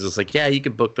proposal, and he's just like, yeah, you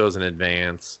could book those in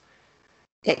advance.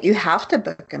 Yeah, you have to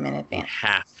book them in advance. You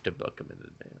have to book them in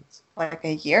advance. Like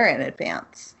a year in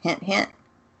advance. Hint, hint.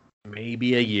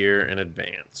 Maybe a year in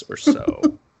advance or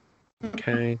so.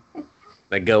 Okay.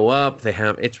 They go up.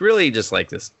 It's really just like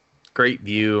this great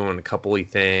view and a coupley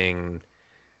thing,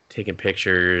 taking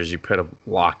pictures. You put a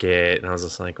locket, and I was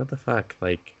just like, what the fuck?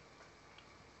 Like,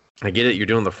 I get it, you're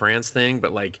doing the France thing,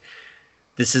 but like,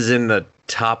 this is in the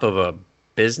top of a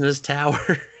business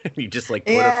tower. You just like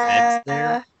put a fence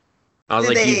there. I was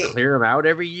like, you clear them out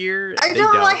every year? I know,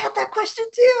 I had that question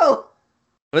too.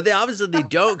 But they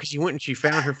don't, because she went and she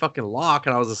found her fucking lock,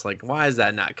 and I was just like, why is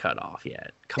that not cut off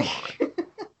yet? Come on.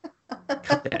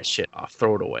 Cut that shit off.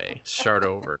 Throw it away. Start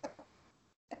over.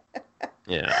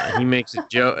 Yeah, he makes a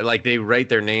joke. Like, they write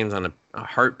their names on a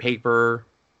heart paper.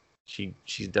 She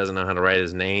doesn't know how to write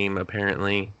his name,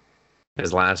 apparently.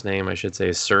 His last name, I should say,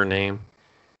 his surname.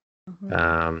 Mm-hmm.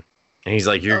 And he's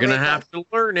like, you're going to have to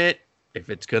learn it if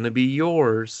it's going to be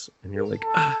yours. And you're like,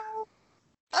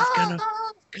 he's going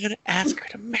to ask her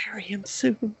to marry him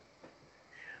soon.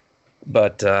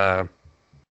 But, and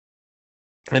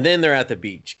then they're at the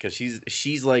beach, because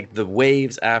she's like, the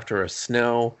waves after a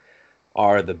snow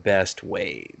are the best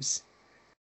waves.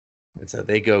 And so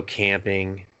they go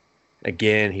camping.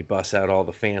 Again, he busts out all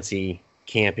the fancy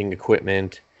camping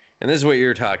equipment. And this is what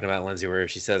you're talking about, Lindsay, where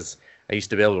she says, I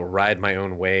used to be able to ride my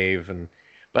own wave.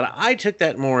 But I took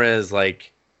that more as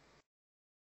like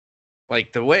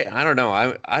the way, I don't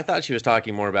know. I thought she was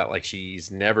talking more about like she's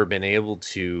never been able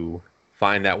to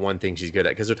find that one thing she's good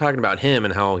at. Because they're talking about him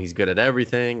and how he's good at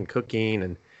everything, cooking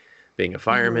and being a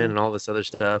fireman and all this other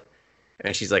stuff.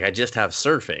 And she's like, I just have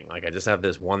surfing. Like, I just have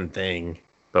this one thing.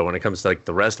 But when it comes to like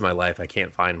the rest of my life, I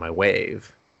can't find my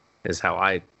wave, is how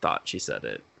I thought she said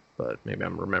it. But maybe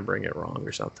I'm remembering it wrong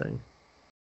or something.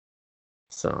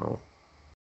 So,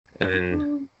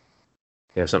 and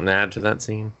you have something to add to that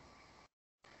scene?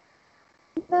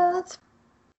 Yeah, that's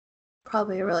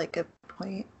probably a really good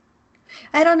point.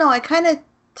 I don't know. I kind of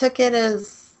took it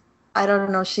as, I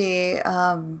don't know, she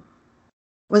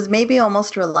was maybe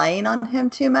almost relying on him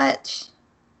too much.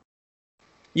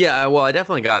 Yeah, well, I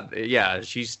definitely got,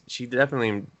 she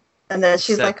definitely. And then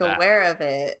she's like aware of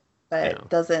it, but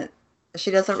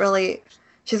she doesn't really,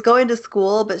 she's going to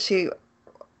school, but she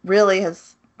really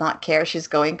has not care. She's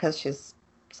going because she's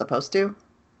supposed to.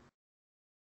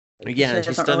 Yeah, and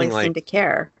she's studying really seem to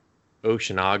care.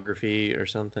 Oceanography or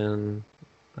something.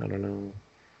 I don't know.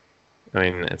 I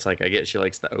mean, it's like, I get she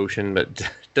likes the ocean, but it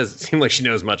doesn't seem like she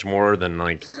knows much more than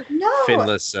like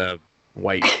finless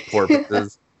white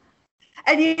porpoises.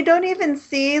 And you don't even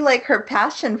see like her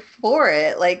passion for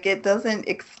it. Like, it doesn't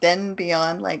extend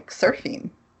beyond like surfing.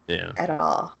 Yeah. At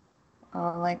all.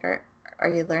 Like, are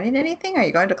you learning anything? Are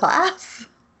you going to class?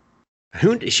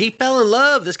 She fell in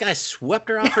love. This guy swept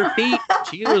her off her feet.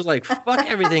 She was like, fuck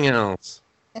everything else.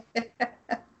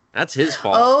 That's his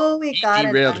fault. Oh, he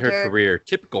derailed her career.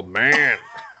 Typical man.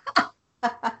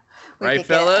 Right,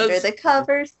 fellas? Under the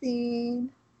cover scene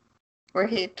where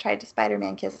he tried to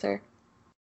Spider-Man kiss her.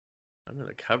 Under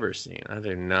the cover scene? I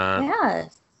do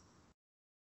not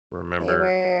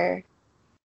remember.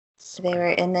 They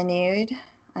were in the nude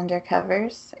under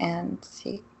covers, and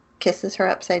he kisses her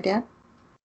upside down.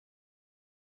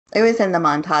 It was in the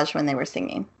montage when they were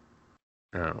singing.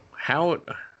 Oh,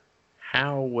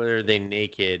 how were they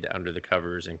naked under the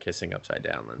covers and kissing upside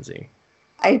down, Lindsay?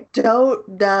 I don't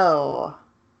know.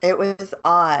 It was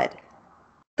odd.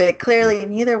 But clearly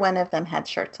neither one of them had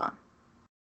shirts on.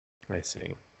 I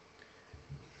see.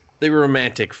 They were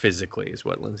romantic physically, is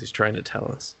what Lindsay's trying to tell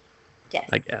us. Yes.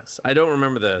 I guess. I don't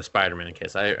remember the Spider-Man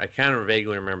kiss. I kind of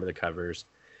vaguely remember the covers.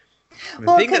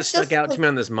 The thing that stuck out to me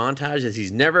on this montage is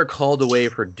he's never called away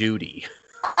for duty.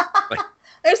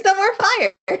 There's no more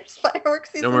fires.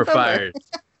 Fireworks season's no more over. fires.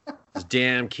 Those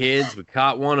damn kids, we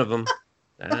caught one of them.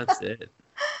 That's it.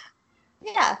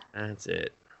 Yeah. That's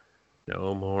it.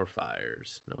 No more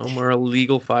fires. No more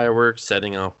illegal fireworks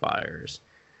setting off fires.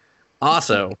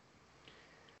 Also,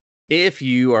 if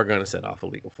you are going to set off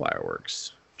illegal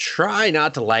fireworks, try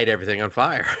not to light everything on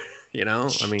fire. You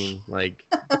know? I mean, like,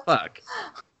 fuck.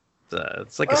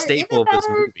 It's like a staple of this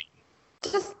movie.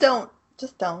 Just don't.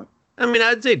 Just don't. I mean,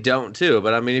 I'd say don't too,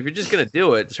 but I mean, if you're just going to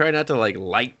do it, try not to like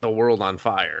light the world on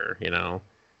fire, you know?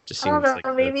 Just seems I don't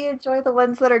know, maybe enjoy the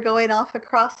ones that are going off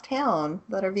across town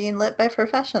that are being lit by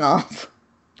professionals.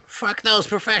 Fuck those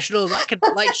professionals. I could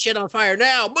light shit on fire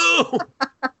now. Boo!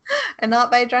 And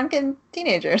not by drunken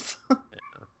teenagers.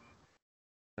 Yeah.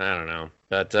 I don't know.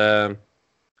 But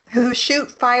who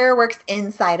shoot fireworks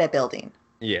inside a building.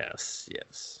 Yes.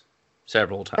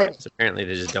 Several times. But apparently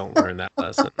they just don't learn that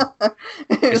lesson.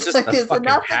 It's just the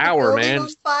fucking power, man.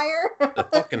 Fire? The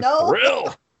fucking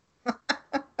thrill.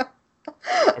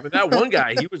 I mean, that one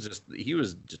guy, he was just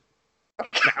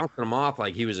bouncing him off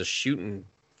like he was just shooting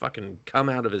fucking cum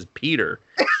out of his Peter.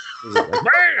 He was like,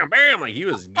 bam, bam, like he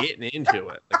was getting into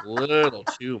it, like a little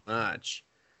too much.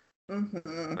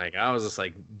 Mm-hmm. Like I was just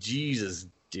like, Jesus,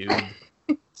 dude,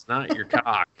 it's not your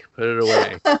cock. Put it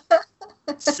away.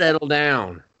 Settle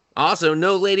down. Also,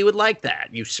 no lady would like that.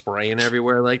 You spraying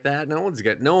everywhere like that. No one's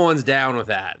down with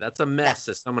that. That's a mess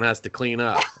that someone has to clean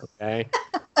up. Okay,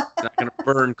 it's not gonna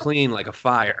burn clean like a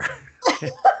fire.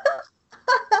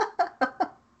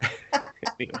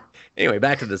 Anyway,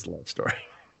 back to this love story.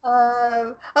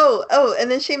 And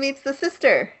then she meets the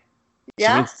sister.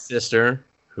 Yeah, she meets the sister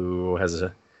who has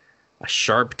a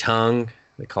sharp tongue.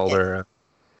 They called her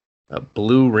a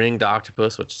blue ringed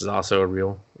octopus, which is also a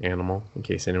real animal, in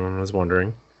case anyone was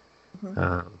wondering.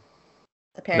 Mm-hmm.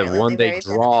 The one they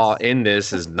draw in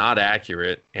this is not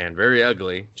accurate and very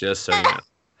ugly, just so you know.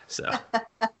 So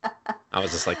I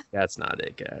was just like, that's not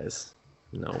it, guys.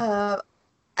 No.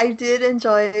 I did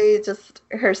enjoy just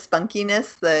her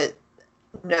spunkiness, that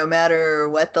no matter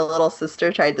what the little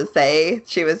sister tried to say,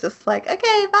 she was just like,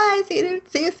 okay, bye, see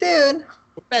you soon.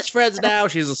 We're best friends now.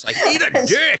 She's just like, eat a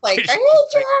dick. Like, I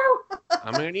hate you.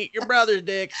 I'm going to eat your brother's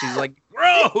dick. She's like,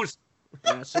 gross.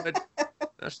 That's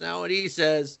not what he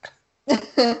says. She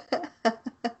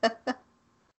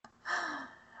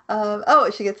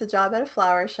gets a job at a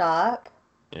flower shop.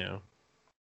 Yeah.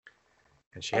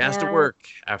 And she has to work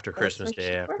after Christmas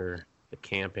Day, after the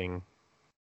camping.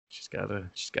 She's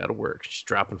gotta work. She's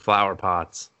dropping flower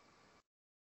pots.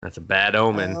 That's a bad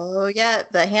omen. Oh yeah,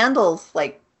 the handles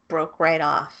like broke right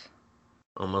off.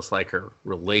 Almost like her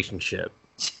relationship.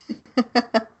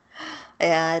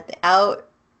 And out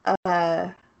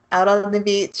on the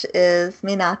beach is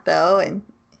Minato, and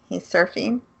he's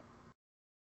surfing.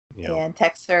 Yep. And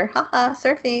texts her, haha,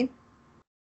 surfing.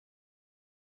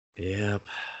 Yep.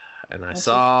 And I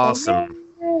saw some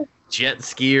jet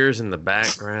skiers in the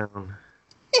background.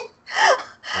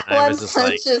 One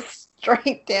plunges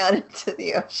straight down into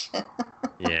the ocean.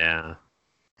 Yeah.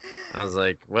 I was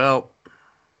like, well,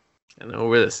 I know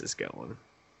where this is going.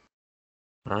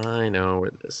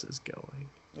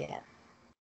 Yeah.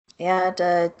 And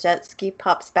a jet ski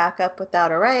pops back up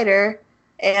without a rider,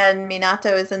 and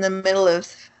Minato is in the middle of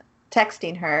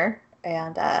texting her,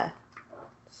 and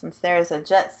since there's a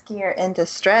jet skier in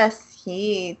distress,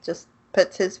 he just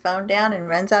puts his phone down and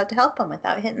runs out to help him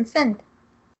without hitting send.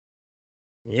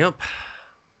 Yep.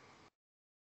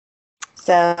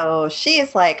 So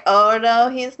she's like, oh no,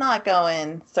 he's not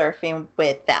going surfing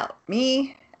without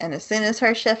me. And as soon as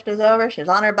her shift is over, she's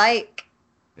on her bike.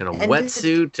 In a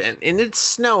wetsuit, and it's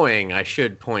snowing, I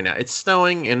should point out. It's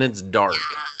snowing and it's dark.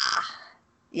 Yeah.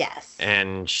 Yes.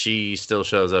 And she still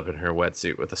shows up in her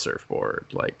wetsuit with a surfboard.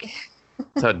 Like,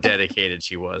 that's how dedicated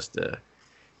she was to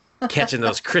catching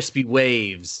those crispy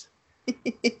waves.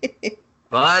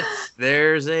 But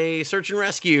there's a search and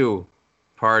rescue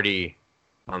party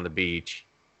on the beach.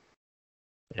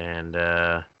 And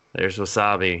there's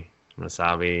Wasabi.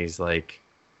 Wasabi's like,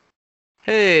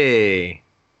 hey,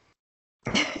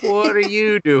 what are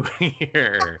you doing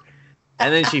here?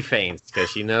 And then she faints because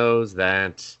she knows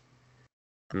that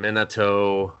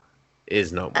Minato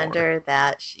is no more. Under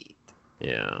that sheet.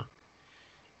 Yeah.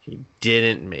 He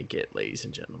didn't make it, ladies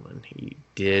and gentlemen. He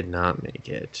did not make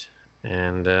it.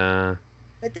 And,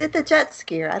 But did the jet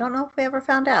skier? I don't know if we ever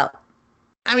found out.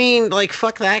 I mean, like,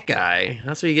 fuck that guy.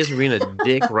 That's what he gets for being a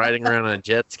dick riding around on a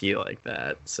jet ski like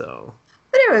that, so.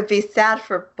 But it would be sad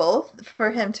for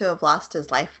him to have lost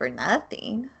his life for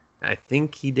nothing. I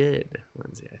think he did,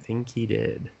 Lindsay. I think he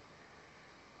did.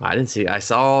 I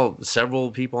saw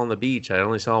several people on the beach. I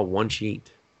only saw one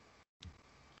sheet.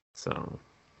 So.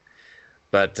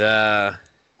 But,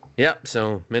 yep,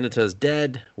 so Minato's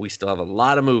dead. We still have a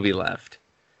lot of movie left.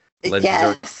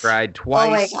 Yes. Cried twice.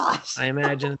 Oh my gosh. I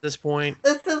imagine at this point.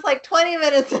 This is like 20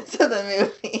 minutes into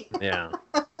the movie. Yeah.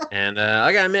 And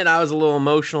I gotta admit, I was a little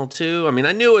emotional too. I mean,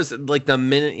 I knew it was like the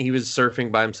minute he was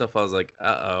surfing by himself, I was like,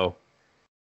 uh-oh.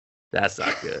 That's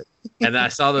not good. And then I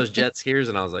saw those jet skiers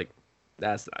and I was like,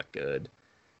 that's not good.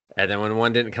 And then when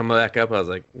one didn't come back up, I was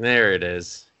like, there it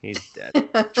is. He's dead.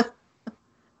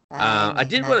 I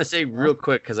did want to say real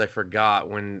quick, because I forgot,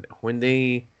 when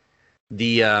the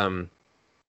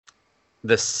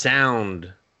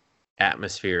sound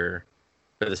atmosphere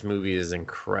for this movie is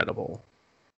incredible.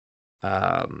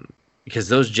 Because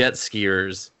those jet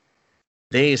skiers,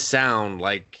 they sound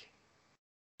like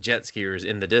jet skiers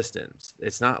in the distance.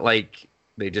 It's not like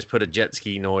they just put a jet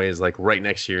ski noise like right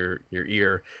next to your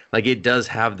ear. Like, it does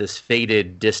have this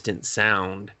faded, distant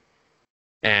sound.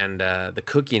 And the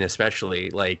cooking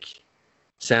especially, like,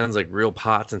 sounds like real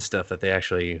pots and stuff that they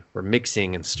actually were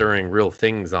mixing and stirring real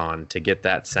things on to get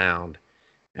that sound.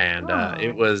 And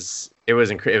it Oh. was it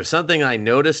was something I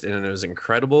noticed, and it was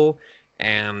incredible.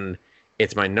 And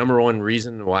it's my number one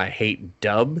reason why I hate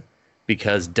dub,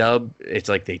 because dub, it's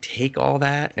like they take all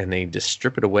that and they just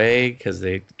strip it away because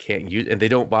they can't use, and they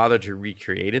don't bother to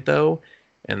recreate it though,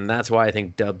 and that's why I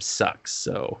think dub sucks.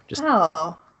 So just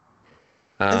Oh.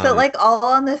 Is it um, like all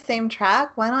on the same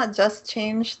track? Why not just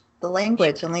change the you,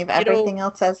 language and leave you know, everything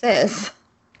else as is?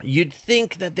 you'd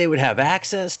think that they would have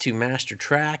access to master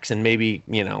tracks and maybe,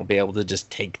 be able to just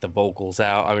take the vocals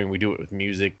out. I mean, we do it with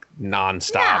music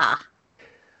nonstop, Yeah.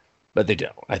 but they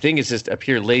don't. I think it's just a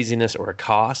pure laziness or a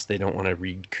cost. They don't want to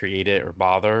recreate it or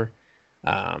bother.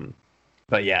 Um,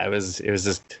 but yeah, it was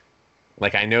just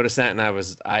like I noticed that, and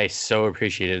I so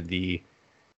appreciated the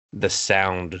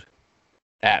sound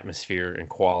atmosphere and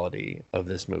quality of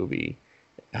this movie.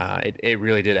 It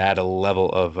really did add a level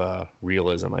of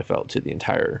realism, I felt, to the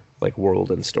entire like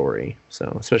world and story.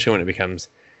 So especially when it becomes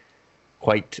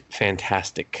quite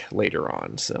fantastic later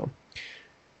on. So,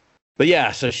 but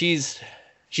yeah, so she's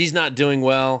not doing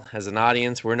well as an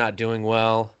audience. We're not doing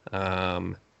well.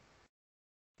 I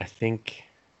think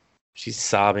she's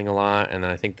sobbing a lot, and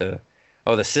I think the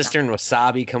sister and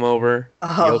Wasabi come over.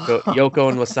 Oh. Yoko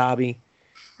and Wasabi,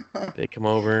 they come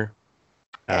over.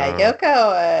 Yeah, Um,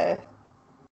 Yoko,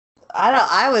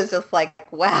 I was just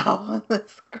like, wow,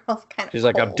 this girl's kind of she's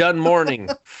like, I'm cold. done mourning.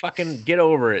 Fucking get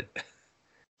over it.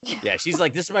 Yeah, she's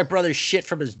like, this is my brother's shit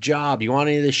from his job. You want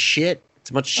any of this shit?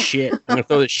 It's much shit. I'm gonna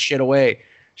throw this shit away.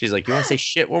 She's like, you want to say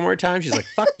shit one more time? She's like,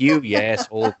 fuck you, you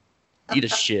asshole. Eat a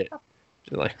shit.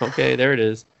 She's like, okay, there it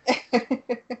is.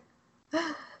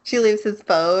 She leaves his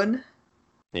phone.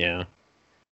 Yeah.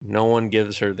 No one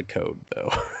gives her the code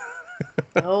though.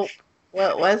 Nope.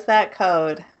 What was that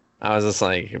code? I was just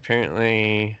like,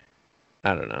 apparently,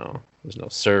 I don't know. There's no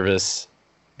service.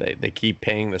 They keep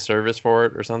paying the service for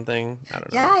it or something. I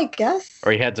don't Yeah, know. I guess.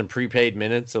 Or he had some prepaid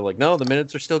minutes. So like, no, the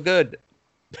minutes are still good.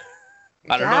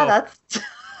 I don't Yeah, know. that's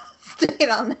stayed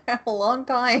on there a long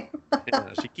time.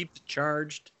 Yeah, she keeps it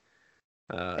charged.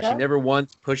 She Yeah. never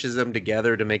once pushes them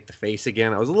together to make the face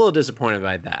again. I was a little disappointed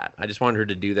by that. I just wanted her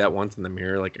to do that once in the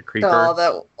mirror like a creeper.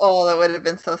 That would have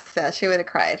been so sad. She would have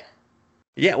cried.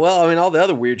 Yeah, well, I mean, all the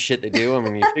other weird shit they do. I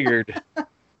mean, you figured,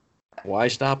 why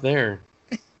stop there?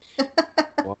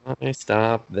 Why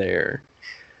stop there?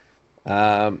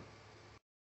 Um,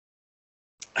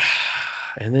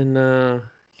 and then,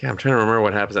 yeah, I'm trying to remember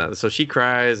what happens. So she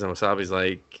cries, and Wasabi's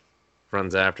like,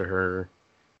 runs after her,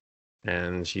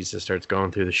 and she just starts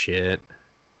going through the shit.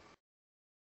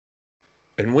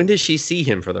 And when does she see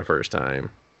him for the first time?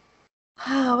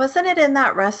 Wasn't it in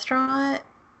that restaurant?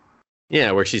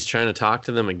 Yeah, where she's trying to talk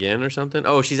to them again or something.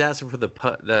 Oh, she's asking for the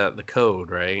code,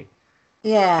 right?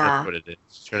 That's Yeah. what it is.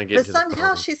 She's trying to get But into the somehow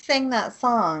phone. she sang that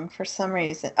song for some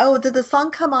reason. Oh, did the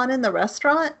song come on in the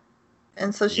restaurant?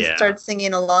 And so she Yeah. started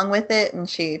singing along with it, and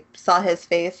she saw his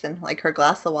face and like her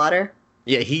glass of water.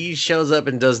 Yeah, he shows up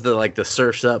and does the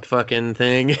surfs up fucking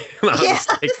thing. And I was Yes.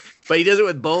 just like, but he does it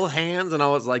with both hands, and I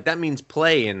was like, that means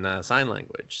play in sign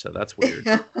language, so that's weird.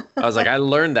 I was like, I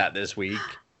learned that this week,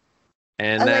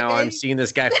 and I was like, now I'm seeing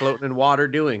this guy floating in water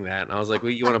doing that, and I was like,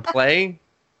 well, you want to play?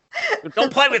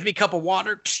 Don't play with me, cup of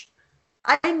water. Psh.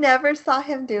 I never saw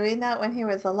him doing that when he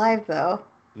was alive, though.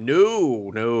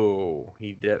 No,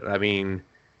 he did. I mean,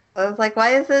 I was like,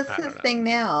 why is this I his don't know. thing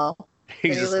now? He's That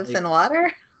he just lives like, in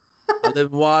water? I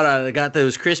live in water. I got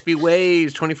those crispy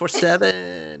waves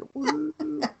 24/7.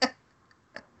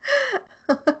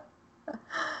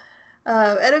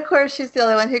 And of course, she's the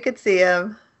only one who could see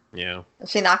him. Yeah.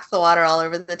 She knocks the water all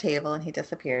over the table, and he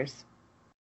disappears.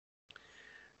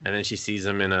 And then she sees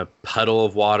him in a puddle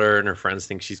of water, and her friends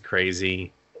think she's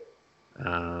crazy.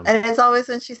 And it's always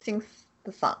when she sings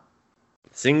the song.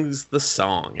 Sings the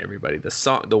song, everybody.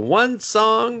 The one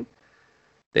song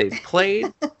they've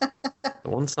played, the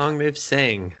one song they've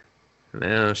sang.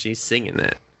 Now she's singing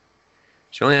it.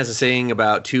 She only has to sing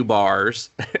about 2 bars,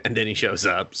 and then he shows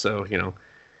up. So,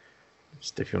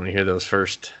 just if you want to hear those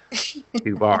first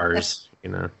 2 bars,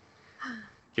 hear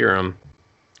them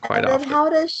quite And then often. how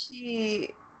does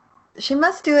she? She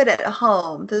must do it at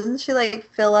home. Doesn't she like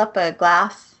fill up a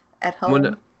glass at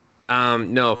home?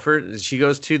 No, first she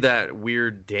goes to that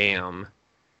weird dam,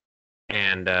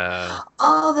 and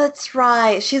Oh, that's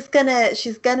right. She's gonna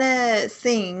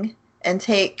sing and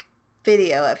take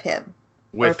video of him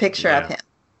or a picture of him.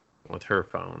 with her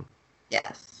phone.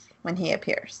 Yes, when he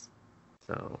appears.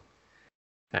 So,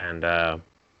 and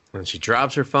when she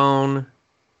drops her phone,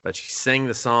 but she sang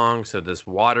the song, so this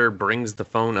water brings the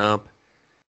phone up.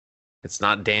 It's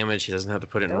not damaged. She doesn't have to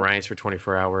put it in Nope. rice for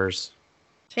 24 hours.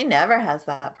 She never has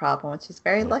that problem, which is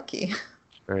very lucky.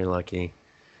 Very lucky.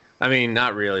 I mean,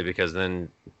 not really, because then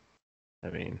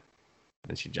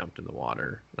she jumped in the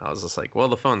water. And I was just like, well,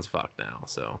 the phone's fucked now.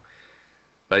 So,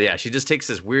 but yeah, she just takes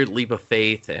this weird leap of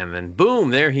faith, and then boom,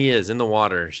 there he is in the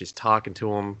water. She's talking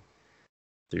to him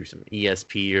through some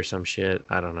ESP or some shit.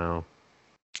 I don't know.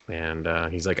 And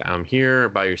he's like, I'm here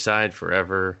by your side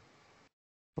forever.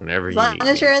 Whenever you need me. As long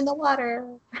as you're in the water.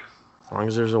 As long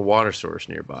as there's a water source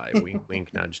nearby. Wink,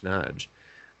 wink, nudge, nudge.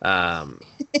 And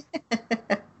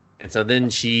so then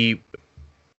she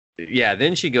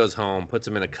goes home, puts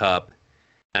him in a cup,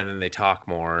 and then they talk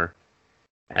more.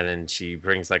 And then she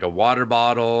brings like a water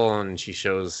bottle, and she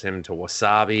shows him to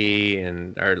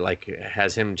Wasabi, or like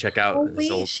has him check out. Oh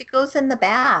wait, she goes in the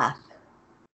bath.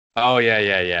 Oh yeah.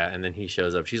 And then he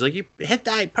shows up. She's like, "You hit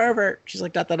that pervert." She's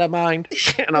like, "Not that I mind."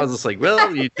 And I was just like,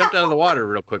 "Well, you jumped out of the water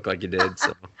real quick, like you did."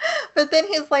 So. But then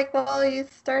he's like, "Well, you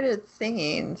started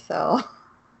singing, so."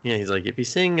 Yeah, he's like, "If you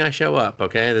sing, I show up.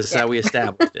 Okay, this is how we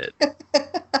established it."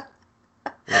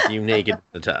 With you naked in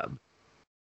the tub.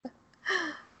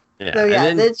 Yeah. So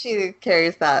yeah, then she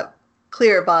carries that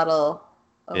clear bottle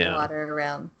of water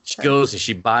around. She goes and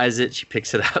she buys it. She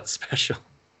picks it out special.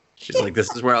 She's like, "This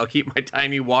is where I'll keep my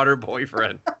tiny water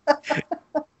boyfriend."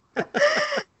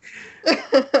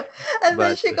 And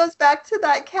then she goes back to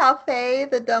that cafe,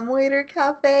 the dumbwaiter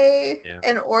cafe,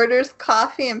 and orders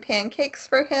coffee and pancakes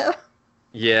for him.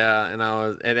 Yeah,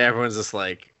 and everyone's just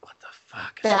like, "What the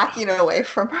fuck?" Backing away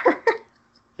from her.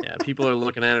 Yeah, people are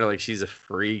looking at her like she's a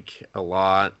freak a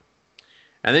lot.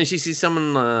 And then she sees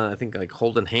someone, I think, like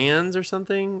holding hands or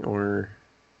something, or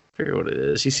I forget what it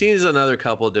is. She sees another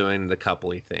couple doing the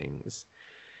coupley things.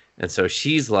 And so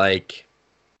she's like,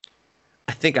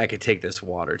 I think I could take this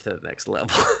water to the next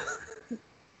level.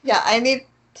 Yeah, I need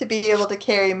to be able to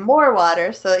carry more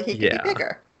water so that he can be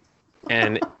bigger.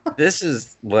 And this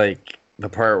is like the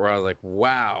part where I was like,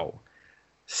 wow,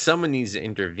 someone needs to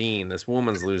intervene. This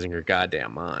woman's losing her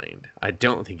goddamn mind. I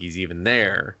don't think he's even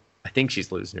there. I think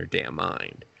she's losing her damn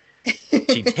mind.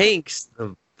 She takes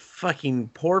the fucking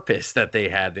porpoise that they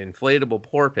had, the inflatable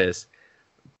porpoise,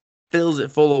 fills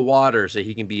it full of water so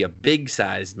he can be a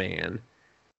big-sized man,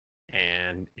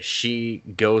 and she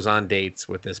goes on dates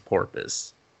with this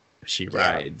porpoise. She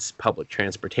rides public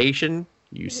transportation.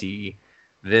 You see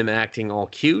them acting all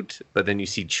cute, but then you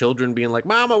see children being like,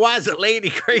 "Mama, why is that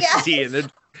lady crazy?" Yes. And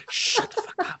then, shut the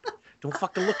fuck up. Don't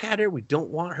fucking look at her. We don't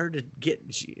want her to get...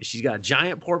 She's got a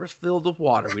giant porpoise filled with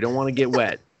water. We don't want to get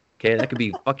wet. Okay, that could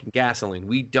be fucking gasoline.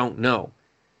 We don't know.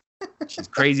 She's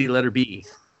crazy. Let her be.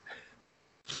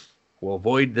 We'll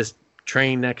avoid this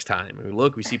train next time. And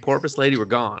we see porpoise lady. We're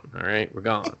gone. All right, we're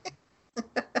gone.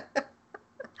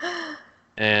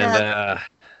 And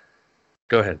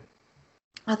go ahead.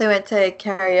 Oh, they went to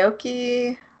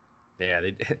karaoke. Yeah,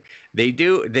 they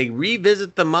do. They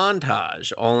revisit the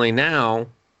montage. Only now...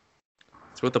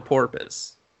 with a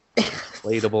porpoise.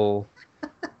 Inflatable,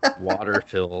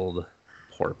 water-filled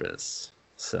porpoise.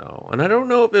 So, and I don't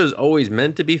know if it was always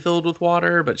meant to be filled with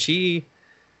water, but she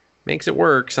makes it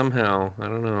work somehow. I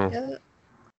don't know. Yeah.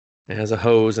 It has a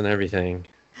hose and everything.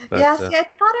 But, see, I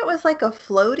thought it was like a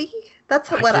floaty.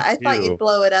 That's what I thought. You'd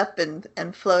blow it up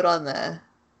and float on the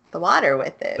water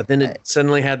with it. But then it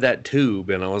suddenly had that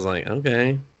tube, and I was like,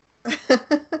 okay. I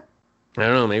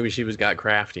don't know. Maybe she got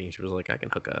crafty. She was like, I can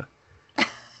hook a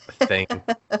thing,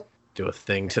 do a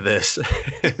thing to this.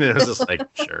 And it was just like,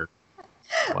 sure,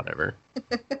 whatever.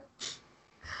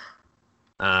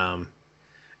 But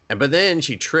then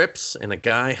she trips and a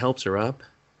guy helps her up,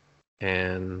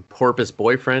 and porpoise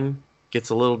boyfriend gets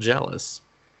a little jealous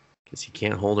because he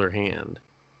can't hold her hand.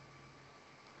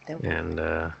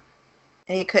 And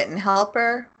he couldn't help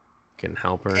her.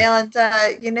 And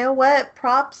you know what?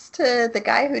 Props to the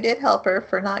guy who did help her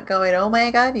for not going, "Oh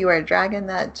my God, you are dragging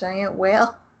that giant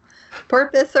whale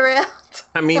porpoise around."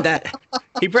 I mean, that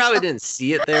he probably didn't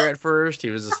see it there at first.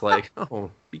 He was just like, "Oh,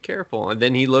 be careful." And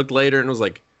then he looked later and was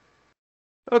like,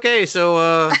 "Okay,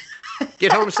 so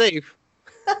get home safe."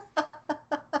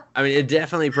 I mean, it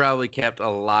definitely probably kept a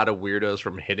lot of weirdos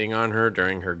from hitting on her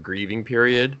during her grieving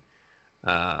period.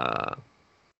 Yeah,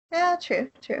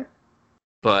 true.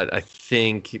 But I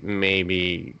think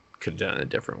maybe could have done it a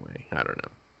different way. I don't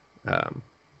know.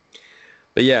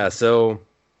 But yeah, so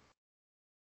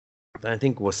I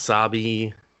think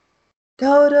Wasabi.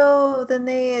 Dodo. Then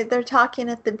they're talking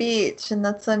at the beach, and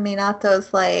that's when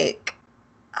Minato's like,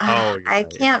 I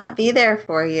can't be there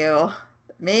for you.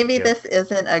 Maybe this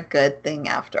isn't a good thing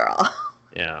after all.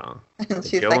 Yeah. And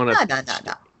she's like,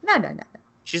 no.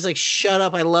 She's like, shut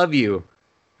up, I love you.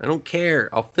 I don't care.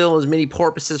 I'll fill as many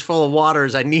porpoises full of water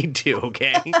as I need to,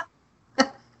 okay?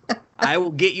 I will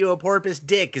get you a porpoise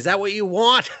dick. Is that what you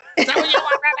want? Is that what you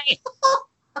want, Remy?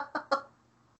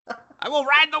 I will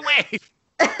ride the wave.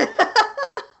 I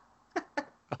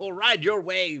will ride your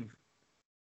wave.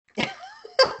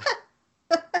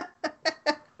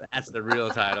 That's the real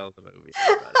title of the movie.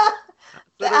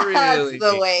 That's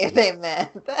the wave they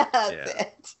meant. That's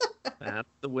it. That's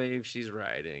the wave she's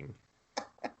riding.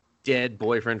 Dead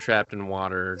boyfriend trapped in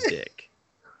water, dick.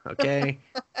 Okay?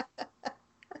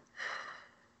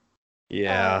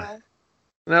 Yeah.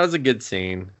 That was a good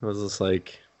scene. It was just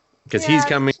like, because he's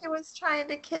coming. She was trying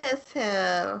to kiss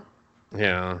him.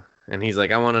 Yeah. And he's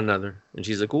like, I want another. And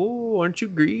she's like, oh, aren't you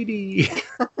greedy?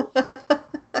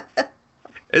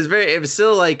 It was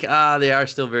still like, they are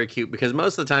still very cute, because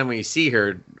most of the time when you see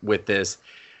her with this,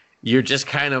 you're just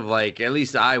kind of like, at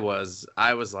least I was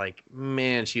like,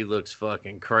 man, she looks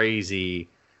fucking crazy.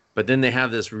 But then they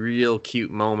have this real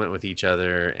cute moment with each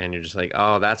other, and you're just like,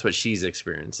 oh, that's what she's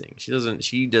experiencing.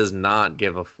 She does not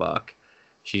give a fuck.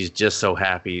 She's just so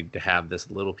happy to have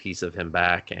this little piece of him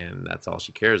back, and that's all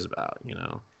she cares about, you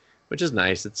know, which is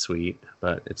nice. It's sweet,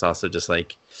 but it's also just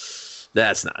like,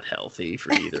 that's not healthy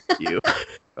for either of you.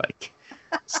 Like,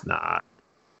 it's not.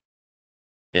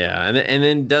 Yeah, and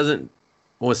then doesn't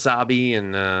Wasabi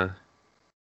and I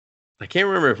can't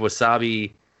remember if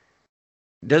Wasabi,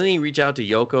 doesn't he reach out to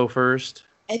Yoko first?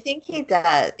 I think he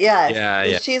does. Yeah.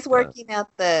 Yeah. She's working at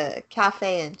the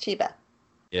cafe in Chiba.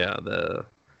 Yeah,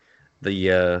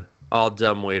 the all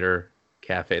dumbwaiter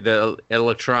cafe, the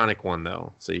electronic one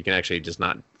though, so you can actually just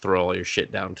not throw all your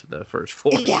shit down to the first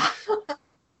floor. Yeah.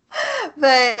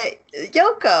 But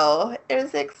Yoko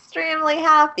is extremely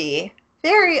happy,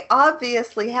 very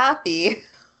obviously happy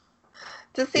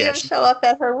to see him show up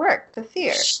at her work to see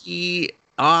her. She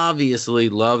obviously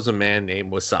loves a man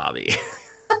named Wasabi.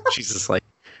 She's just like,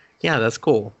 yeah, that's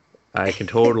cool. I can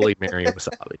totally marry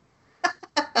Wasabi.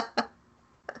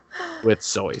 With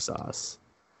soy sauce.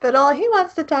 But all he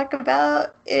wants to talk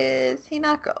about is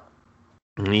Hinako.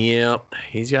 Yep.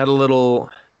 He's got a little...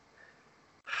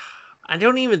 I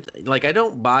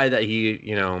don't buy that he,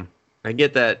 you know, I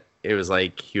get that it was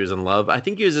like he was in love. I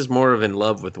think he was just more of in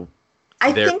love with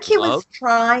I think he was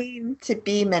trying to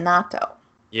be Minato.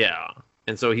 Yeah.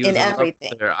 And so he was in love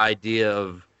with their idea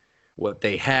of what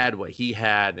they had, what he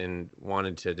had, and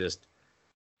wanted to just,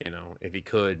 you know, if he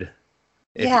could,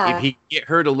 if he get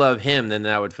her to love him, then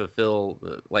that would fulfill,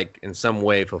 like, in some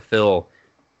way fulfill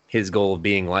his goal of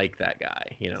being like that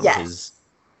guy, you know, his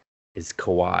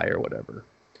kawaii or whatever.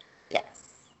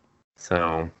 Yes.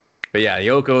 So, but yeah,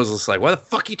 Yoko's just like, what the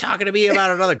fuck are you talking to me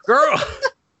about another girl?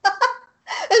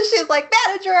 And she's like,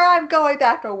 manager, I'm going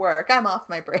back to work. I'm off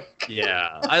my break.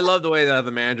 Yeah. I love the way that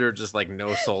the manager just like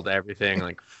no-sold everything.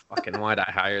 Like, fucking, why'd I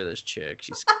hire this chick?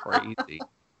 She's crazy.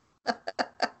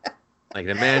 Like,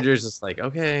 the manager's just like,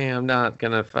 okay, I'm not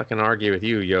gonna fucking argue with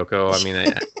you, Yoko. I mean,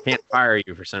 I can't fire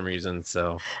you for some reason,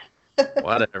 so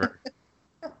whatever.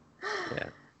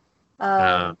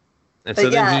 Yeah. And so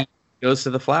then he goes to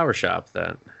the flower shop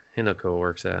that Hinako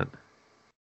works at.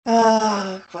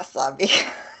 Wasabi.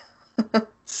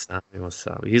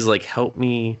 Wasabi. He's like, help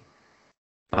me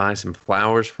buy some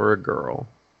flowers for a girl.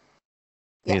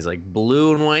 And he's like,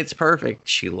 blue and white's perfect.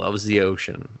 She loves the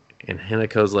ocean. And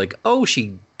Hinako's like, oh,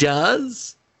 she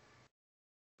does?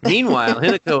 Meanwhile,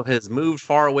 Hinako has moved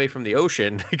far away from the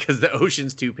ocean because the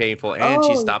ocean's too painful, and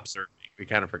she stopped surfing. We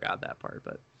kind of forgot that part,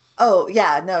 but... Oh,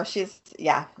 yeah, no, she's,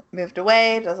 moved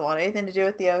away, doesn't want anything to do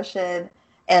with the ocean.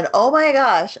 And oh my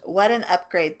gosh, what an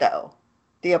upgrade, though.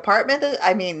 The apartment,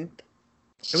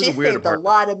 she saved a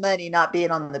lot of money not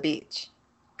being on the beach.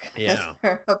 Yeah.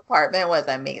 Her apartment was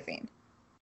amazing.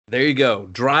 There you go.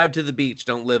 Drive to the beach.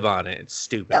 Don't live on it. It's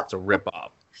stupid. Yep. It's a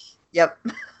ripoff. Yep.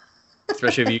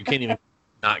 Especially if you can't even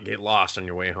not get lost on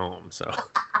your way home. So.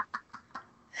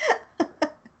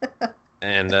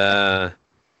 And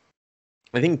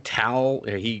I think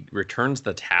he returns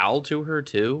the towel to her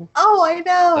too. Oh, I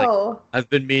know. Like, I've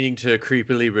been meaning to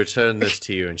creepily return this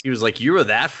to you. And she was like, you were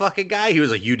that fucking guy? He was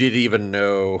like, you didn't even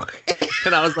know.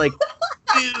 And I was like,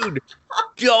 dude,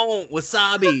 don't,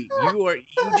 Wasabi.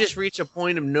 You just reach a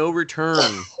point of no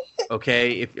return.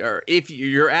 Okay? If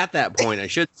you're at that point, I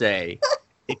should say.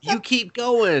 If you keep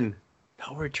going,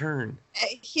 no return.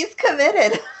 He's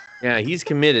committed. Yeah, he's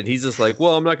committed. He's just like,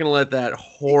 well, I'm not going to let that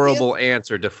horrible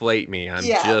answer deflate me. I'm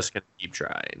just going to keep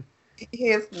trying.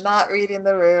 He's not reading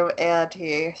the room, and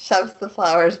he shoves the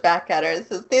flowers back at her and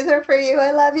says, these are for you.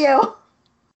 I love you.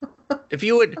 If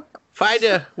you would find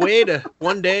a way to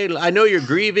one day, I know you're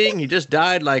grieving. You just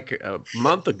died like a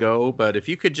month ago, but if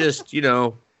you could just,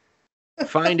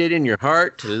 find it in your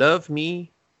heart to love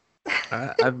me.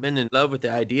 I've been in love with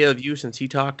the idea of you since he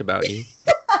talked about you.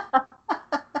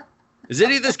 Is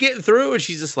any of this getting through? And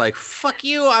she's just like, fuck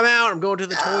you, I'm out, I'm going to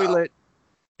the toilet.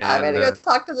 I'm And gonna go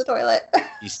talk to the toilet.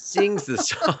 he sings the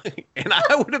song, and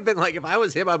I would have been like, if I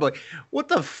was him, I'd be like, what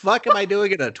the fuck am I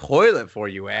doing in a toilet for,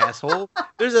 you asshole?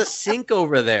 There's a sink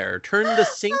over there. Turn the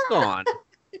sink on.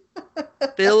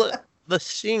 Fill the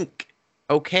sink,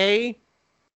 okay?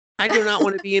 I do not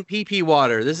want to be in pee-pee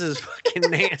water. This is fucking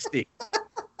nasty.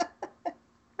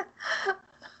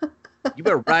 You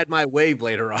better ride my wave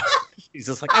later on. He's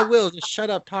just like, I will. Just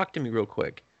shut up. Talk to me real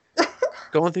quick.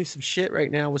 Going through some shit right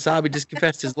now. Wasabi just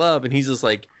confessed his love, and he's just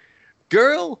like,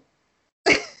 girl,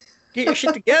 get your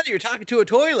shit together. You're talking to a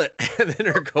toilet. And then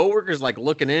her coworker's like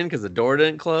looking in because the door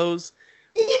didn't close.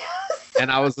 Yes.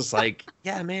 And I was just like,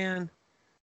 yeah, man.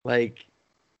 Like,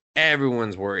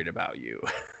 everyone's worried about you.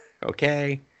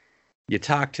 Okay? You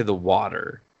talk to the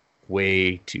water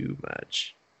way too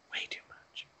much. Way too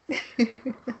much.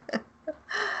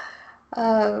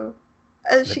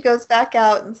 And she goes back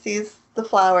out and sees the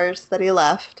flowers that he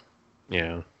left.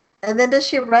 Yeah. And then does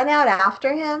she run out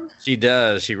after him? She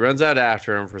does. She runs out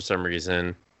after him for some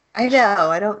reason. I know.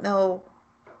 I don't know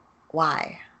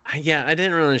why. Yeah, I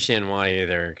didn't really understand why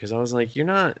either. Because I was like, you're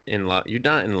not in love. You're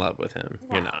not in love with him.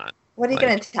 No. You're not. What are you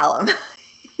going to tell him?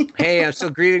 Hey, I'm still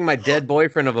grieving my dead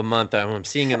boyfriend of a month I'm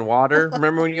seeing in water.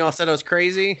 Remember when you all said I was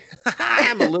crazy?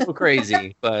 I'm a little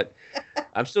crazy, but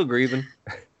I'm still grieving.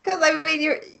 Because, I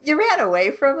mean, you ran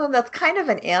away from him. That's kind of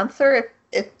an answer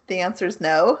if the answer is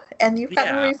no. And you've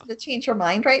got no reason to change your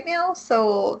mind right now,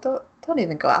 so don't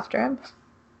even go after him.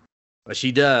 But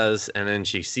she does, and then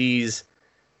she sees...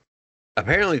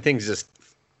 Apparently things just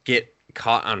get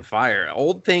caught on fire.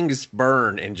 Old things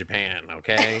burn in Japan,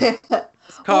 okay?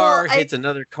 This car hits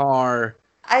another car.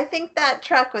 I think that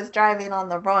truck was driving on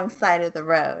the wrong side of the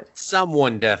road.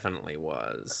 Someone definitely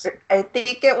was. I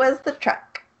think it was the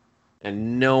truck.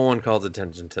 And no one called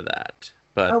attention to that.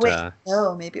 But, oh, wait.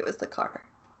 No, maybe it was the car.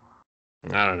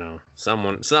 I don't know.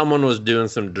 Someone was doing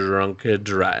some drunk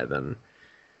driving.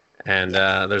 And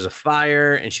there's a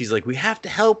fire, and she's like, we have to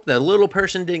help. The little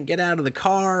person didn't get out of the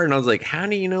car. And I was like, how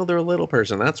do you know they're a little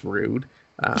person? That's rude.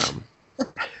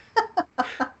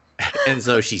 And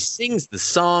so she sings the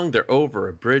song. They're over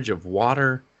a bridge of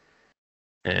water.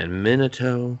 And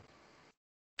Minato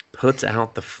puts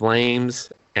out the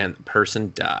flames, and the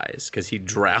person dies because he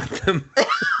drowned them.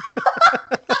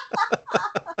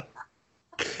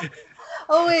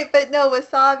 Oh, wait, but no,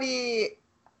 Wasabi...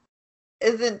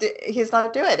 he's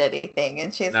not doing anything,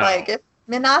 and she's like, if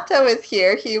Minato is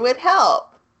here, he would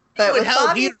help. But he would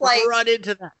help. He'd like, run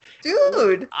into that.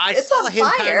 Dude, it's on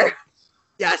fire.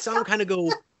 I saw him kind of go,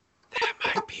 that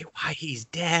might be why he's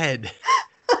dead.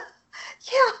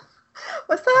 Yeah.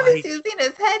 Wasabi's using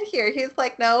his head here. He's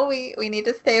like, no, we need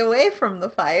to stay away from the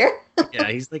fire.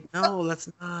 Yeah, he's like, no, that's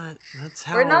how.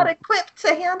 We're not equipped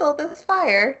to handle this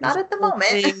fire. Not at the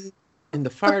moment. In the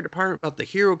fire department about the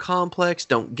hero complex,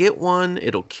 don't get one,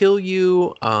 it'll kill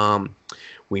you.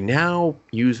 We now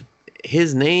use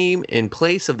his name in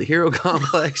place of the hero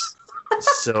complex.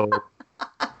 So,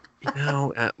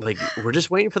 like, we're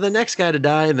just waiting for the next guy to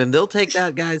die, and then they'll take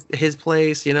that his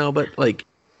place, but like,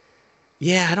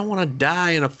 yeah, I don't want to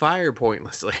die in a fire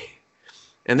pointlessly.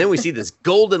 And then we see this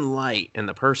golden light, and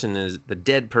the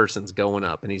dead person's going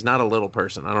up, and he's not a little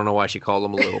person. I don't know why she called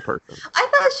him a little person. I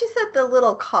thought she said the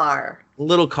little car.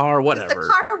 Little car, whatever. The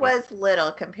car was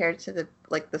little compared to the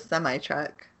semi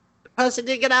truck. The person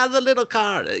didn't get out of the little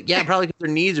car. Yeah, probably because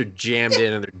their knees are jammed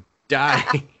in and they're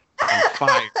dying on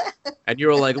fire. And you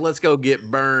were like, let's go get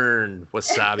burned,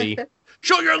 Wasabi.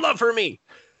 Show your love for me.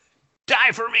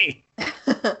 Die for me.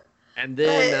 And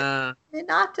then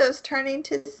Minato's turning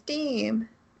to steam.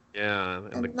 Yeah,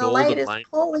 and the light is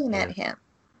pulling at him.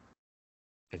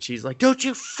 And she's like, don't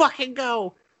you fucking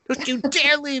go. Don't you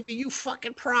dare leave me. You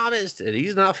fucking promised. And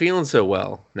he's not feeling so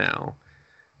well now.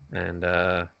 And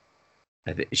I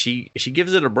think she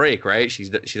gives it a break, right? She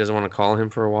doesn't want to call him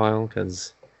for a while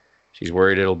because she's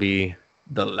worried it'll be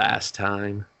the last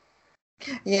time.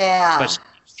 Yeah. But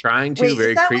she's trying to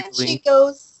very creepily.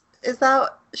 Is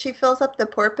that she fills up the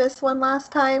porpoise one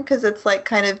last time because it's like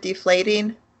kind of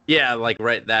deflating? Yeah, like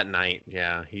right that night.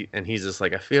 Yeah, he's just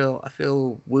like, I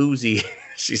feel woozy.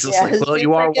 She's just like, well,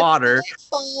 you are water.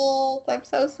 I'm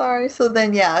so sorry. So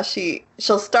then, yeah, she'll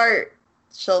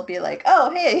be like, oh,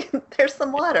 hey, there's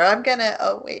some water. I'm gonna.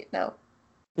 Oh, wait, no.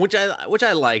 Which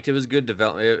I liked. It was good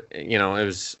development. It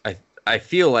was. I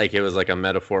feel like it was like a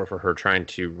metaphor for her trying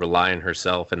to rely on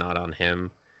herself and not on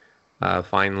him.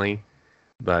 Finally.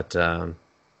 But and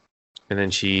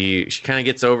then she kind of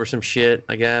gets over some shit,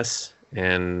 I guess.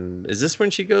 And is this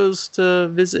when she goes to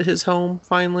visit his home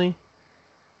finally?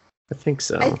 I think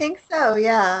so. I think so,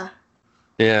 yeah.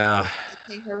 Yeah.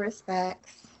 Pay her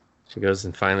respects. She goes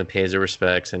and finally pays her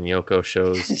respects, and Yoko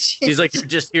shows. She's like, "You're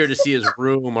just here to see his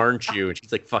room, aren't you?" And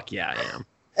she's like, "Fuck yeah, I am.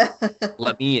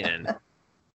 Let me in."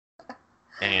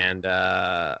 And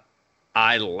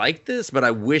I like this, but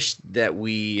I wish that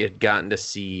we had gotten to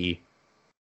see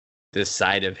this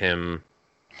side of him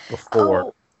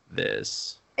before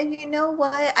this. And you know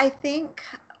what? I think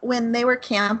when they were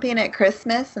camping at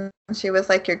Christmas and she was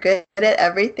like, "You're good at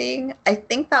everything," I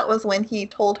think that was when he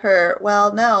told her,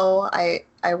 "Well, no, I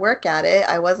work at it.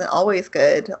 I wasn't always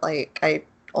good. Like, I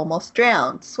almost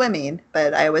drowned swimming,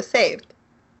 but I was saved."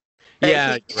 But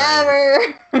Yeah, he never,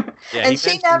 yeah, and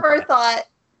she never thought,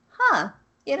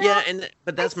 you know? Yeah,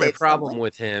 but that's my problem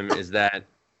with him is that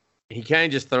he kind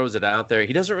of just throws it out there.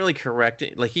 He doesn't really correct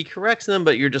it. Like, he corrects them,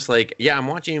 but you're just like, yeah, I'm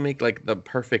watching him make, like, the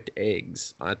perfect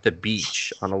eggs at the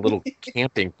beach on a little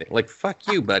camping thing. Like, fuck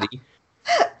you, buddy.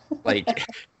 Like,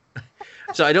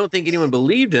 so I don't think anyone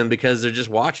believed him because they're just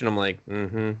watching him like,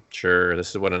 sure, this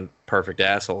is what a perfect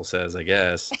asshole says, I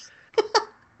guess.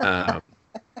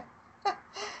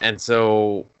 And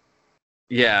so,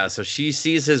 yeah, so she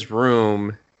sees his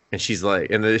room, and she's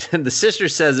like, and the sister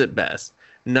says it best.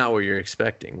 Not what you're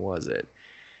expecting, was it?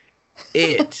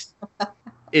 It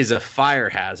is a fire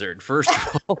hazard, first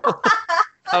of all.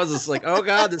 I was just like, oh,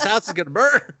 God, this house is going to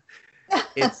burn.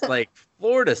 It's like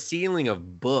floor to ceiling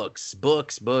of books,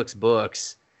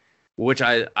 which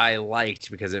I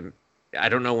liked because I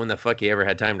don't know when the fuck he ever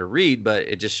had time to read, but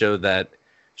it just showed that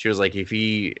she was like, if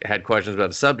he had questions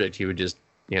about a subject, he would just,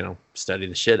 study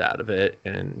the shit out of it,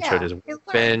 and showed his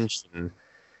workbench and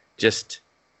just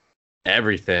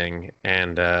everything.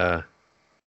 And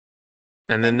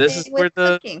then this is where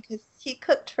because he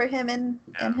cooked for him and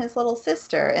his little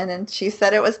sister, and then she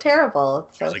said it was terrible.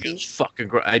 So I was like, it's fucking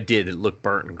gross. I did. It looked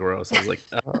burnt and gross. I was like,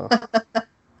 oh.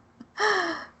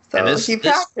 So and this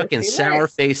fucking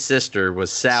sour-faced sister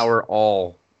was sour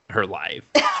all her life.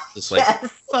 Just like,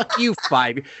 fuck you,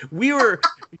 5. You were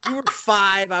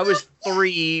 5. I was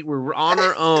 3. We were on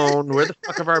our own. We're the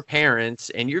fuck of our parents,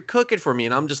 and you're cooking for me.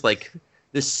 And I'm just like,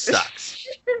 this sucks.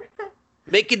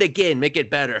 Make it again. Make it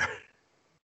better.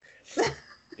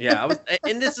 Yeah,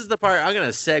 and this is the part I'm gonna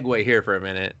segue here for a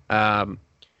minute.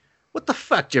 What the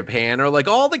fuck, Japan? Are like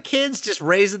all the kids just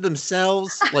raising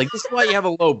themselves? Like, this is why you have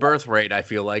a low birth rate, I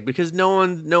feel like, because no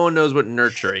one knows what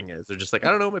nurturing is. They're just like,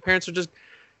 I don't know, my parents are just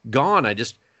gone. I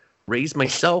just raised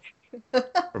myself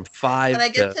from 5. When I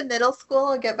get to middle school,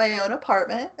 I'll get my own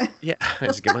apartment. Yeah, I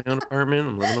just get my own apartment.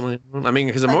 I'm living on my own. I mean,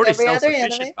 because I'm already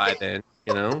self-sufficient by then,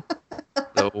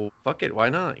 So fuck it, why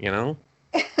not?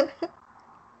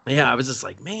 Yeah, I was just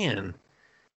like, man,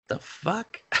 the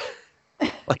fuck?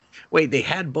 Like, wait, they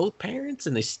had both parents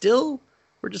and they still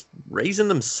were just raising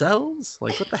themselves?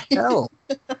 Like, what the hell?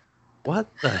 What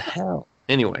the hell?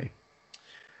 Anyway,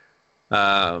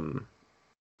 talk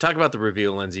about the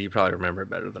reveal, Lindsay. You probably remember it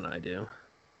better than I do.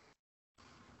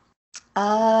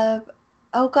 Oh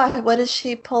God, what does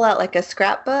she pull out? Like a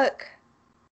scrapbook?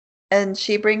 And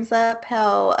she brings up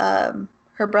how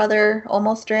her brother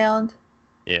almost drowned.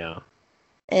 Yeah.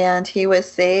 And he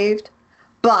was saved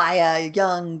by a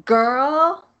young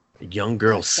girl. A young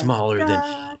girl smaller than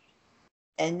he.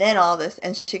 And then all this,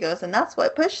 and she goes, and that's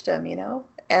what pushed him,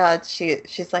 And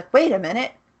she's like, wait a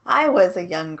minute, I was a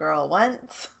young girl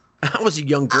once. I was a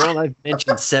young girl. I've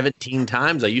mentioned 17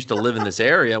 times I used to live in this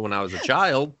area when I was a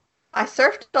child. I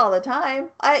surfed all the time.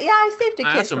 I saved a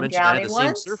kid from drowning once. I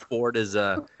had the same surfboard as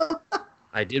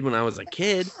I did when I was a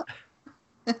kid.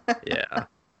 Yeah.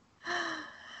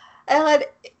 And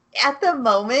at the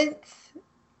moment,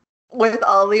 with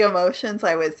all the emotions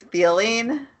I was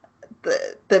feeling,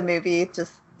 the movie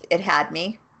it had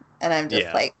me. And I'm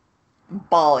just like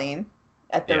bawling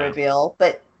at the reveal.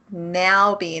 But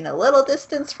now being a little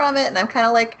distance from it, and I'm kind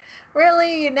of like,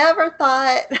 really? You never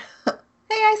thought, hey,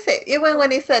 I say, even when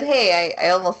he said, hey, I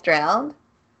almost drowned.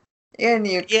 And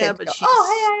you but go, oh,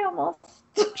 hey, I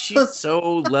almost. She's so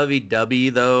lovey-dovey,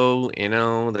 though,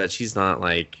 that she's not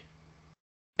like...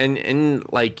 And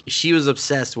like, she was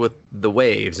obsessed with the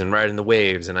waves and riding the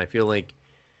waves, and I feel like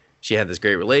she had this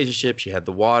great relationship, she had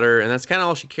the water, and that's kind of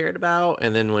all she cared about.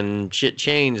 And then when shit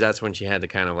changed, that's when she had to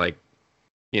kind of like,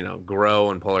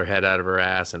 grow and pull her head out of her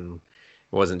ass, and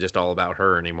it wasn't just all about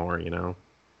her anymore,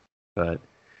 But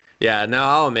yeah, no,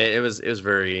 I'll admit, it was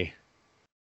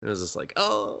just like,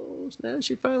 oh, now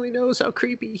she finally knows how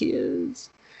creepy he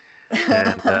is.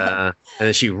 And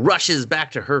then she rushes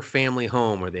back to her family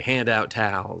home where they hand out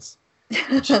towels.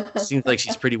 She seems like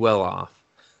she's pretty well off.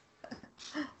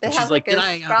 They have like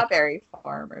a strawberry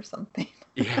farm or something.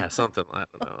 Yeah, something. I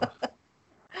don't know.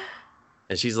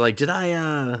 And she's like, did I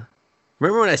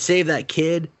remember when I saved that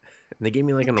kid? And they gave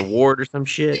me like an award or some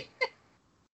shit.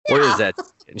 Where is that?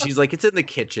 And she's like, it's in the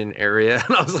kitchen area.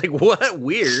 And I was like, what?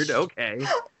 Weird. Okay.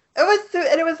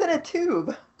 It was in a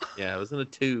tube. Yeah, it was in a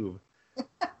tube.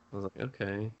 I was like,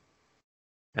 okay.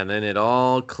 And then it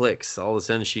all clicks. All of a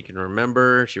sudden, she can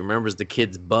remember. She remembers the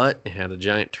kid's butt. It had a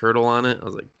giant turtle on it. I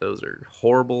was like, those are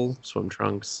horrible swim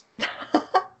trunks.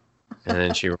 And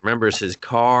then she remembers his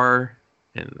car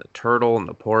and the turtle and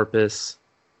the porpoise.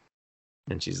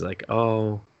 And she's like,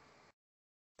 oh,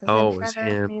 it was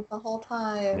him. The whole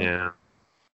time. Yeah.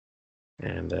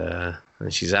 And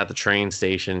she's at the train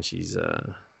station. She's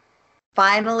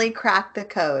finally cracked the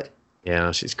code.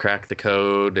 Yeah, she's cracked the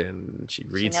code, and she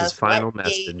reads his final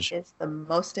message. Date is the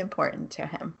most important to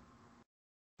him.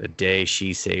 The day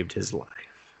she saved his life.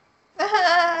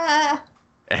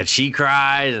 And she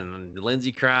cried, and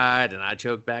Lindsay cried, and I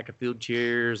choked back a few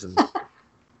cheers, and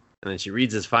then she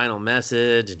reads his final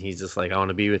message, and he's just like, I want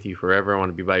to be with you forever. I want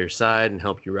to be by your side and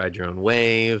help you ride your own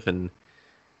wave. And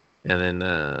then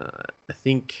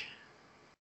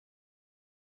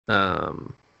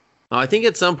I think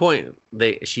at some point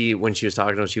when she was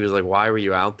talking to him, she was like, why were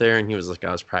you out there? And he was like,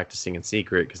 I was practicing in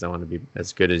secret because I want to be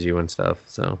as good as you and stuff.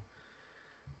 So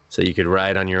you could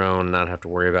ride on your own, not have to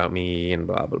worry about me, and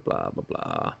blah, blah, blah, blah,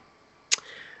 blah.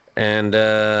 And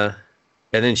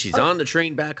then she's on the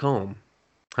train back home.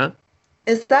 Huh?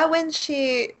 Is that when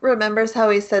she remembers how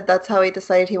he said that's how he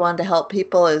decided he wanted to help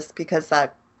people, is because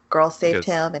that girl saved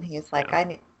him, and he's like,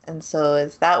 yeah. And so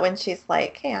is that when she's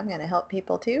like, hey, I'm going to help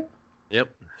people too?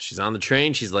 Yep. She's on the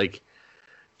train. She's like,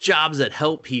 jobs that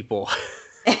help people.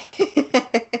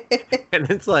 And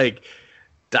it's like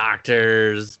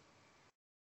doctors,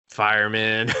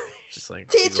 firemen. Just like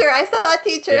teacher. I saw a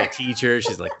teacher. Yeah, teacher.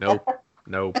 She's like, nope.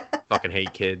 Fucking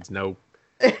hate kids. Nope.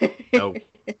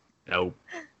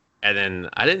 And then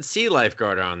I didn't see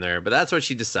lifeguard on there, but that's what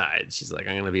she decides. She's like,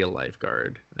 I'm going to be a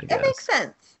lifeguard, I guess. It makes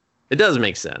sense. It does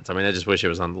make sense. I mean, I just wish it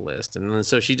was on the list. And then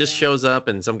so she just shows up,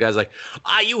 and some guy's like,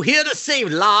 are you here to save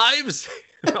lives?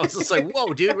 And I was just like,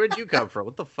 whoa, dude, where'd you come from?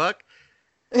 What the fuck?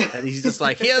 And he's just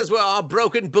like, here's where our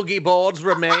broken boogie boards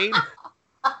remain.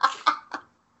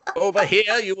 Over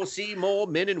here, you will see more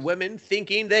men and women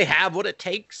thinking they have what it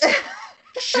takes.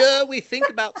 Sure, we think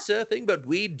about surfing, but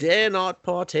we dare not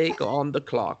partake on the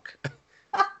clock.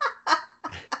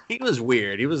 He was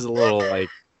weird. He was a little like...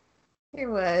 He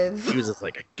was just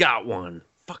like, I got one.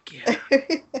 Fuck yeah.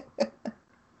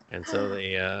 And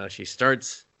so she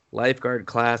starts lifeguard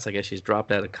class. I guess she's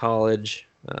dropped out of college.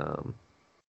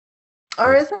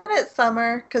 Or isn't it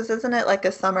summer? Because isn't it like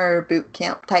a summer boot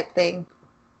camp type thing?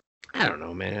 I don't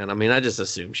know, man. I mean, I just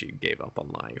assumed she gave up on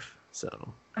life.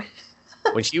 So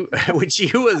when she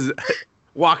was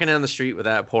walking down the street with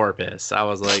that porpoise, I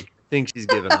was like, I think she's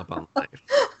given up on life.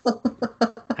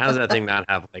 How does that thing not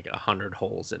have like 100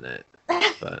 holes in it?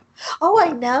 But oh,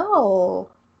 I know.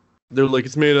 They're like,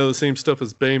 it's made out of the same stuff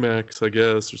as Baymax, I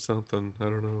guess, or something. I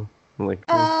don't know. I'm like,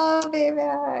 oh,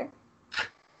 Baymax.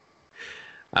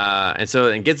 And so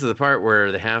it gets to the part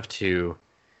where they have to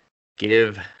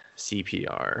give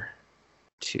CPR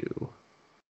to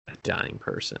a dying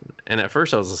person. And at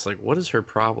first I was just like, what is her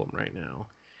problem right now?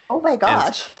 Oh my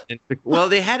gosh. Well,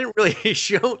 they hadn't really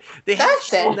shown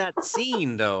that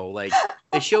scene though. Like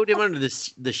they showed him under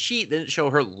the sheet, they didn't show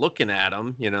her looking at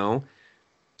him, you know.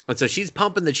 And so she's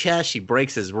pumping the chest, she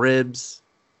breaks his ribs,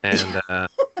 and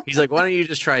he's like, why don't you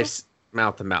just try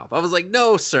mouth to mouth? I was like,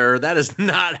 no, sir, that is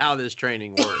not how this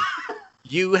training works.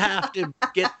 You have to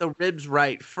get the ribs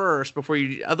right first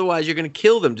otherwise you're gonna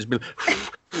kill them. Just be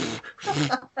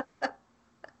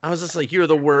I was just like, you're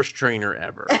the worst trainer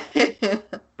ever.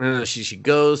 And she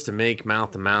goes to make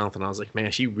mouth to mouth, and I was like,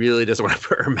 man, she really doesn't want to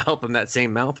put her mouth on that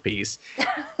same mouthpiece.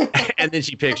 And then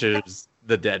she pictures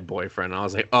the dead boyfriend. I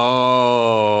was like,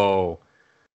 oh,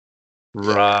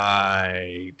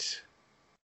 right.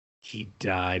 He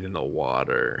died in the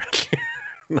water.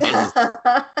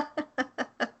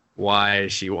 Why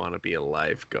does she want to be a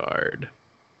lifeguard?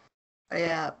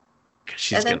 Yeah.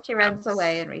 And then she runs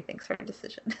away and rethinks her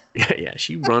decision. Yeah,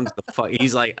 she runs the fuck.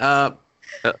 He's like, no,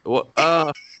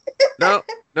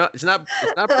 it's not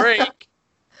break.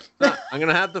 No, I'm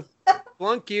gonna have to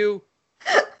flunk you.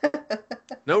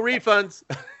 No refunds.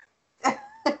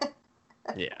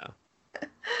 Yeah.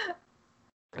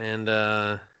 And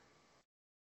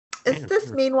is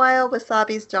this meanwhile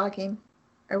Wasabi's jogging?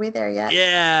 Are we there yet?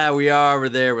 Yeah, we are. We're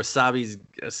there. Wasabi's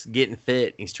getting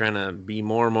fit. He's trying to be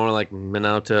more and more like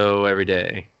Minato every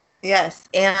day. Yes,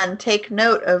 and take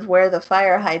note of where the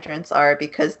fire hydrants are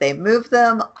because they move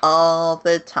them all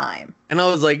the time. And I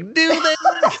was like, do they?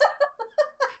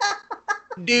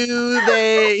 Do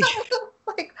they?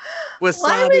 Like, Wasabi,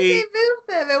 why would they move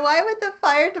them, and why would the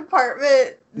fire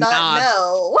department not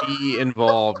know? Be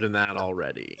involved in that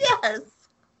already. Yes.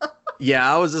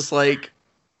 Yeah, I was just like,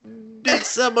 did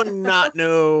someone not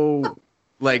know?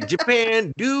 Like,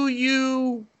 Japan, do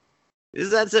you? Is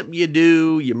that something you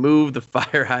do? You move the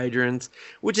fire hydrants,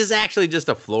 which is actually just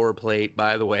a floor plate,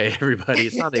 by the way, everybody.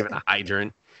 It's not even a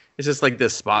hydrant. It's just like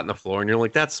this spot in the floor, and you're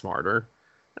like, that's smarter.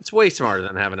 That's way smarter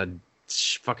than having a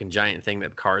fucking giant thing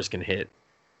that cars can hit.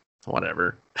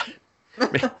 Whatever.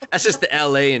 That's just the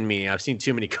LA in me. I've seen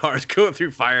too many cars go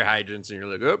through fire hydrants, and you're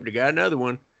like, oh, you got another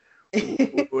one.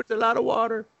 Ooh, it's a lot of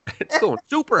water. It's going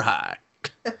super high.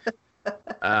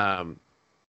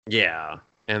 Yeah.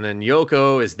 And then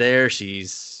Yoko is there.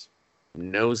 She's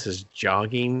knows his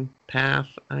jogging path,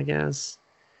 I guess.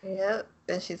 Yep.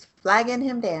 And she's flagging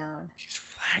him down.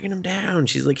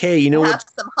 She's like, hey, you know what? Have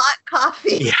some hot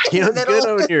coffee. Yeah, you know what's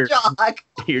good when you're jog.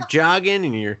 You're jogging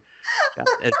and you're got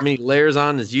as many layers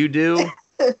on as you do.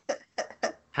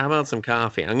 How about some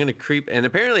coffee? I'm gonna creep, and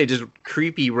apparently just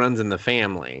creepy runs in the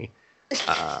family.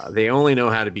 They only know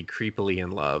how to be creepily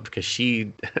in love because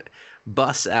she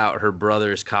busts out her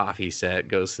brother's coffee set,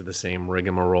 goes through the same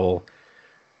rigmarole,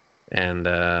 and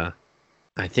I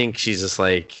think she's just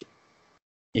like,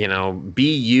 you know,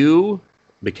 be you,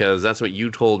 because that's what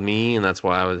you told me, and that's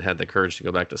why I had the courage to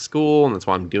go back to school, and that's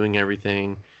why I'm doing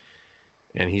everything.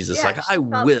 And he's just like, I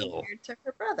will. To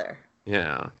her brother.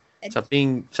 Yeah. Stop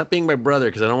being my brother,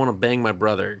 because I don't want to bang my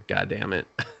brother. God damn it.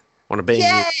 I want to bang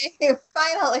you. Yay!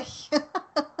 Finally.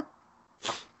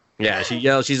 Yeah, she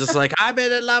yells. She's just like, I've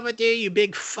been in love with you, you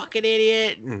big fucking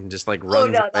idiot, and just like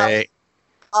runs away.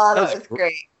 That was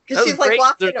great. Because she's like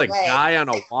walking away. There's a guy on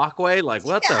a walkway. Like,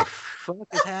 what the fuck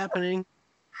is happening?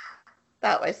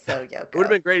 That was so Yoko. It would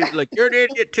have been great if you're like, you're an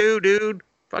idiot too, dude.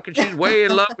 Fucking, she's way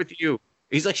in love with you.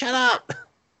 He's like, shut up.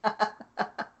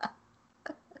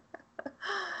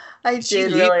 I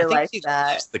did really like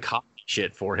that. The coffee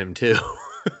shit for him too.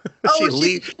 She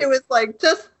was like,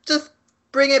 just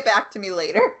bring it back to me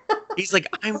later. He's like,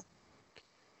 I'm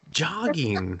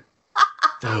jogging.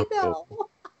 I know.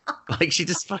 Like, she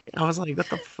just fucking, I was like, what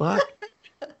the fuck?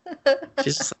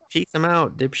 She's just like, cheats him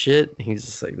out, dipshit. He's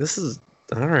just like, this is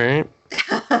all right.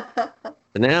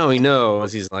 And now he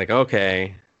knows. He's like,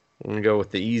 okay, I'm gonna go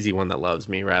with the easy one that loves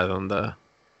me rather than the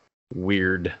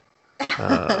weird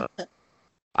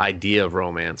idea of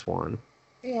romance one.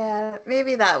 Yeah,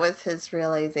 maybe that was his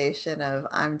realization of,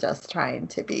 I'm just trying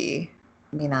to be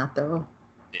Minato.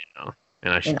 Yeah,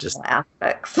 and I should just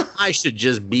aspects. I should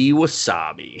just be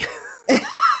Wasabi.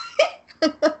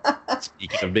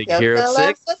 Speaking of Big Hero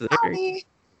 6,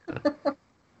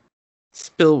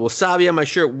 spill wasabi on my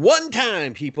shirt one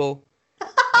time, people.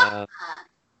 That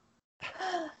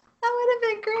would have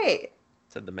been great.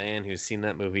 Said the man who's seen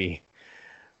that movie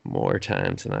more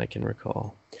times than I can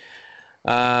recall.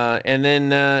 And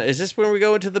then is this where we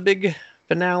go into the big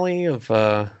finale of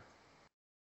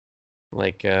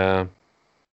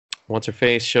what's her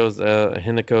face shows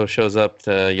Hinako shows up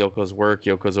to Yoko's work.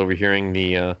 Yoko's overhearing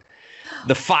the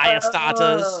fire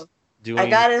starters doing. I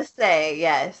gotta say,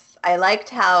 yes, I like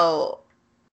how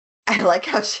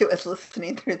she was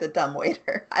listening through the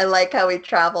dumbwaiter. I like how we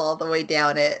travel all the way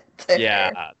down it.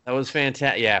 Yeah, that was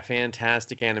fantastic. Yeah,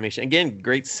 fantastic animation. Again,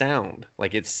 great sound.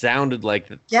 Like, it sounded like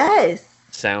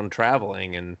sound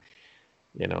traveling and,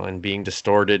 you know, and being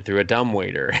distorted through a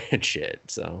dumbwaiter and shit.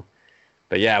 So,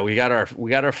 but yeah, we got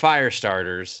our fire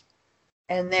starters,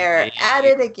 and they're at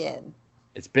it again.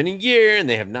 It's been a year and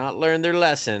they have not learned their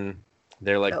lesson.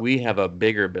 They're like, we have a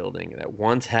bigger building that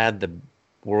once had the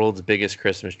world's biggest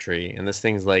Christmas tree, and this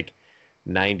thing's like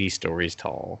 90 stories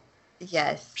tall.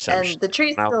 Yes, and the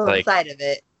tree's still inside of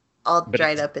it, all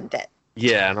dried up and dead.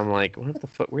 Yeah, and I'm like, what the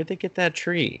fuck? Where'd they get that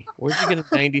tree? Where'd you get a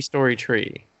 90-story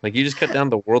tree? Like, you just cut down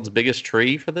the world's biggest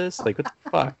tree for this? Like, what the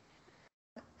fuck?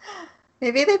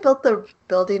 Maybe they built the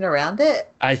building around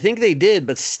it? I think they did,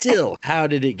 but still, how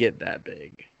did it get that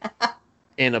big?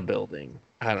 In a building.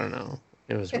 I don't know.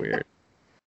 It was weird.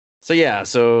 So yeah,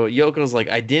 so Yoko's like,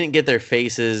 I didn't get their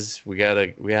faces. We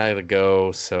gotta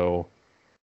go. So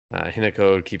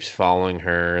Hinako keeps following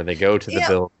her. They go to the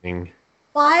building.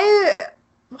 Why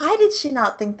did she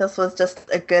not think this was just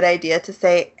a good idea to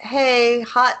say, hey,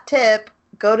 hot tip,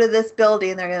 go to this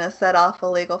building, they're gonna set off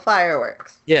illegal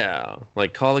fireworks? Yeah,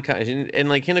 like, call the cops. And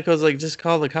like, Hinako's like, just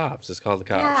call the cops.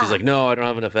 Yeah. She's like, no, I don't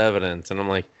have enough evidence. And I'm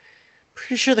like,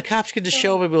 pretty sure the cops could just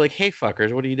show up and be like, hey,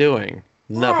 fuckers, what are you doing?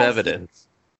 Enough evidence.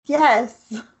 Yes.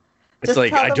 It's just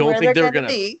like, I don't think they're going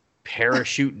to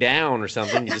parachute down or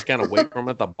something. You just kind of wait for them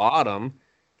at the bottom.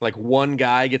 Like, one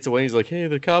guy gets away. He's like, hey,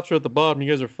 the cops are at the bottom.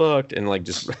 You guys are fucked. And, like,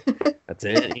 just, that's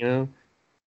it, you know?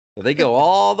 So they go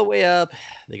all the way up.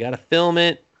 They got to film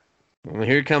it. And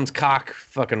here comes cock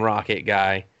fucking rocket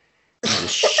guy. He's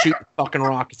just shooting fucking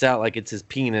rockets out like it's his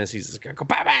penis. He's just going to go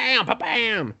bam, bam,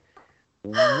 bam.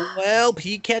 Well,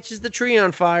 he catches the tree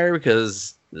on fire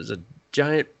because there's a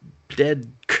giant dead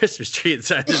Christmas tree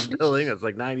inside this building that's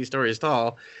like 90 stories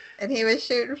tall. And he was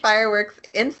shooting fireworks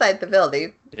inside the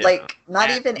building. Yeah. Like,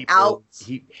 not even people. out.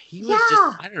 He was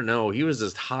just, I don't know, he was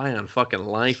just high on fucking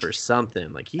life or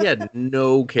something. Like, he had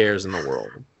no cares in the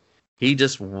world. He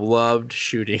just loved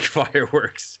shooting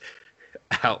fireworks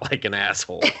out like an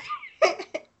asshole.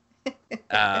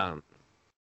 And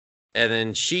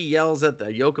then she yells at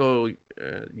Yoko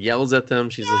yells at them.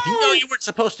 She's like, you know you weren't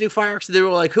supposed to do fireworks. And they were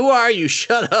like, who are you?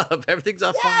 Shut up. Everything's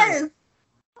on fire.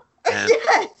 And,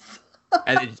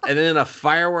 Yes. and then a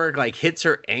firework like hits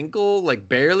her ankle, like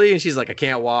barely. And she's like, I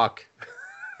can't walk.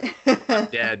 I'm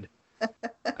dead.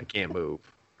 I can't move.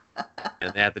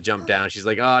 And they have to jump down. She's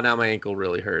like, oh, now my ankle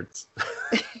really hurts.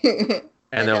 And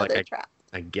they're like,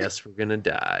 I guess we're going to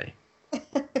die.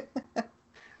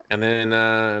 And then,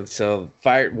 so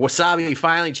Wasabi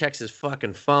finally checks his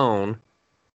fucking phone,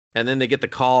 and then they get the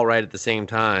call right at the same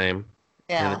time.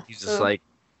 Yeah. And he's just like,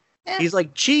 he's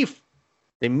like, Chief,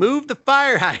 they moved the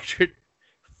fire hydrant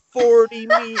 40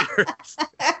 meters.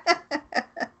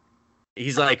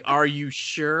 He's like, are you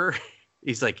sure?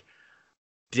 He's like,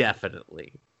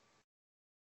 definitely.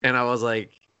 And I was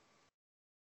like,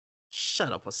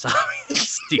 shut up, Wasabi, you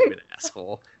stupid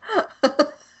asshole.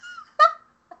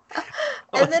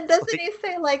 And then doesn't he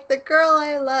say, like, the girl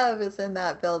I love is in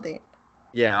that building?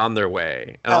 Yeah, on their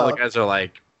way. And all the guys are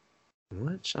like,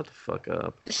 what? Shut the fuck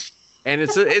up. And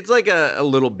it's like a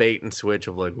little bait and switch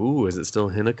of like, ooh, is it still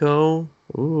Hinako?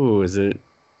 Ooh, is it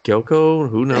Kyoko?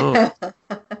 Who knows?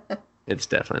 It's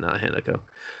definitely not Hinako.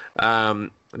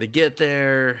 They get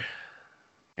there,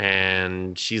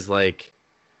 and she's like,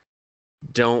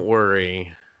 don't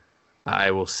worry,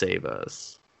 I will save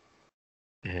us.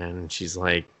 And she's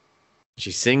like,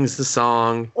 she sings the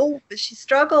song. Oh, but she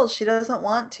struggles. She doesn't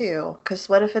want to. Because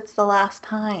what if it's the last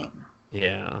time?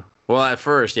 Yeah. Well, at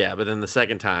first, yeah. But then the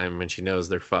second time, when she knows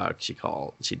they're fucked, she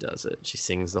does it. She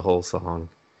sings the whole song.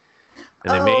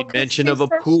 And they made mention of a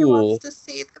pool. She wants to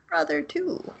see the brother,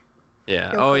 too.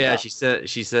 Yeah. Oh, yeah. She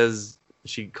says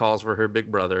she calls for her big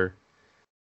brother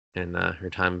in her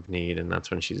time of need. And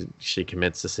that's when she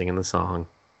commits to singing the song.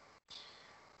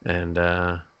 And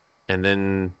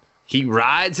then he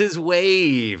rides his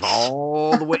wave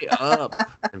all the way up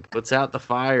and puts out the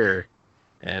fire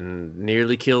and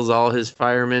nearly kills all his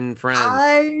firemen friends.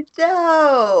 I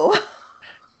know.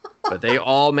 But they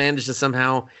all manage to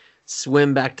somehow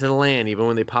swim back to the land, even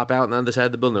when they pop out on the other side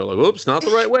of the building. They're like, oops, not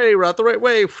the right way. We're not the right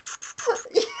way.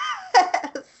 Yes.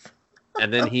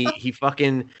 And then he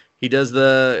does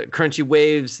the crunchy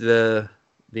waves, the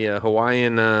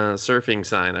Hawaiian surfing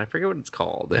sign. I forget what it's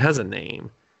called. It has a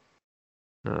name.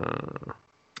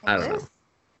 I don't know.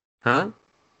 Huh?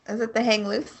 Is it the hang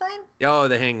loose sign? Oh,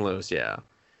 the hang loose, yeah.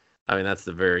 I mean, that's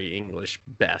the very English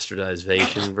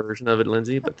bastardization version of it,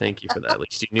 Lindsay, but thank you for that. At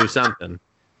least you knew something.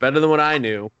 Better than what I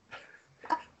knew.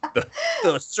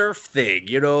 The surf thing,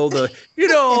 to do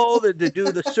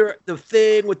the surf, the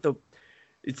thing with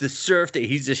it's the surf thing.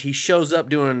 He shows up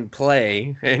doing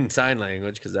play in sign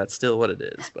language because that's still what it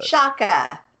is. But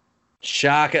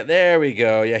Shaka, there we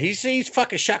go. Yeah, he's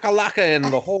fucking shakalaka in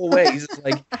the whole way. He's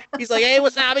like, hey,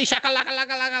 Wasabi, shakalaka, laka,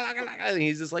 laka, laka, laka. And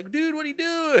he's just like, dude, what are you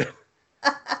doing?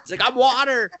 He's like, I'm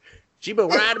water. She been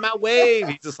riding my wave.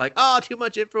 He's just like, oh, too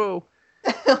much info.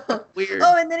 Weird.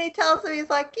 Oh, and then he tells him,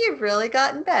 he's like, you've really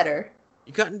gotten better.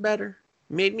 You gotten better.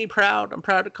 Made me proud. I'm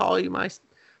proud to call you my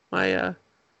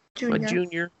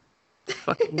junior.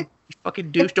 Fucking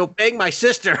douche. Don't bang my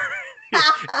sister.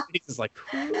 He's just like,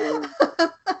 ooh.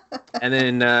 And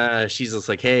then she's just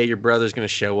like, hey, your brother's gonna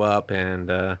show up, and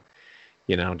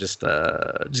just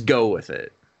go with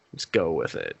it. Just go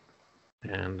with it.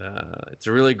 And it's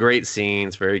a really great scene.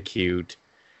 It's very cute.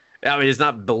 I mean, it's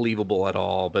not believable at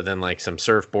all, but then like some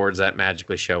surfboards that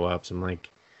magically show up, some like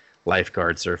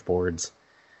lifeguard surfboards.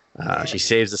 She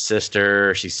saves a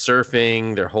sister. She's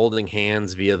surfing. They're holding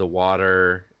hands via the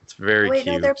water. It's very cute.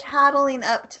 No, they're paddling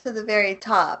up to the very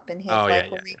top, and he's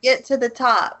when we get to the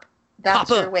top,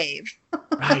 that's your wave.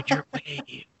 Ride your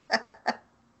wave.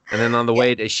 And then on the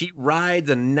way, she rides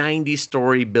a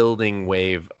 90-story building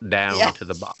wave down to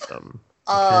the bottom.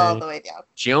 All the way down.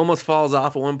 She almost falls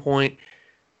off at one point.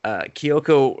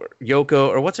 Yoko,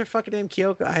 or what's her fucking name?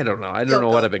 Kyoko? I don't know. I don't know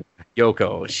what I've been.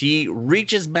 Yoko. She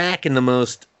reaches back in the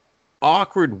most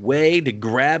awkward way to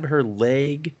grab her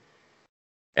leg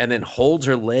and then holds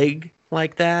her leg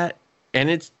like that. And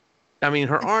it's I mean,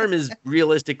 her arm is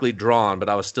realistically drawn, but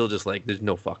I was still just like, there's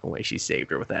no fucking way she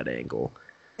saved her with that angle.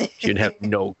 She'd have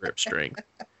no grip strength.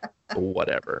 But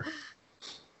whatever.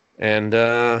 And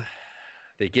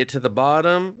they get to the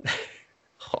bottom.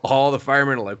 All the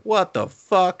firemen are like, what the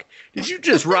fuck? Did you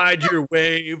just ride your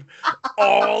wave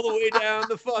all the way down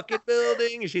the fucking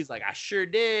building? And she's like, I sure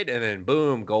did. And then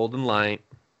boom, golden light.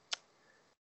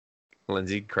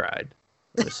 Lindsay cried,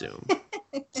 I assume.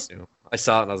 I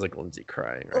saw it and I was like, Lindsay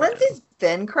crying. Right Lindsay's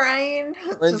been crying.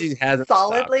 Lindsay hasn't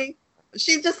solidly. Stopped.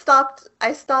 She just stopped.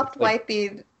 I stopped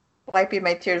wiping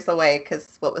my tears away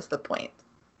because what was the point?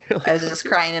 Like, I was just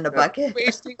crying in a bucket.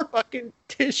 Wasting fucking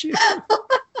tissue.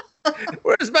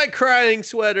 Where's my crying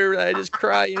sweater I just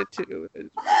cry into?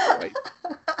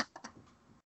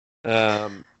 Yeah,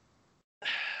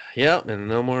 and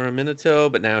no more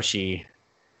Minato, but now she's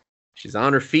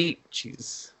on her feet.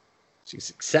 She's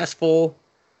successful.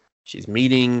 She's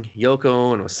meeting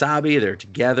Yoko and Wasabi. They're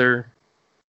together,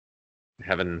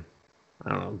 having, I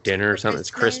don't know, dinner or something.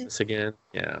 It's Christmas again.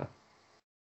 Yeah.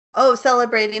 Oh,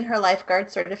 celebrating her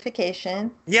lifeguard certification.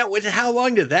 Yeah, how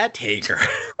long did that take her?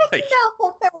 Like,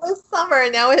 no, it was summer.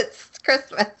 Now it's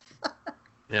Christmas.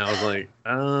 Yeah, I was like,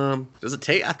 does it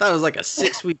take? I thought it was like a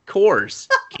 6-week course.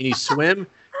 Can you swim?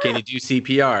 Can you do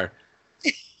CPR?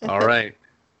 All right,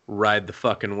 ride the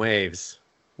fucking waves.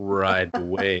 Ride the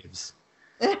waves.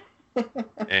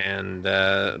 And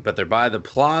but they're by the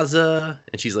plaza,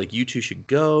 and she's like, you two should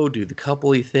go do the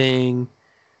coupley thing.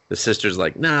 The sister's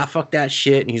like, nah, fuck that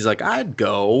shit. And he's like, I'd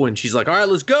go. And she's like, all right,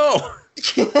 let's go.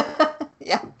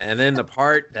 Yeah. And then the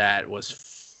part that was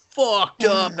fucked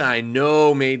up, and I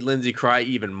know made Lindsay cry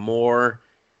even more.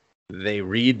 They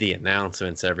read the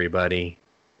announcements, everybody.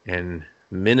 And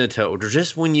Minato,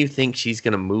 just when you think she's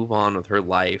going to move on with her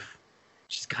life,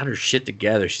 she's got her shit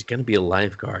together, she's going to be a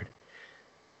lifeguard.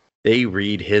 They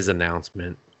read his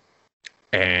announcement,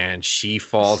 and she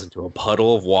falls into a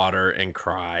puddle of water and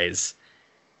cries.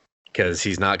 Because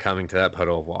he's not coming to that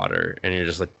puddle of water. And you're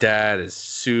just like, that is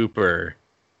super,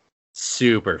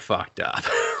 super fucked up.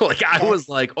 Like, I was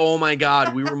like, oh my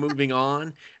God, we were moving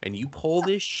on. And you pull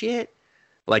this shit?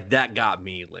 Like, that got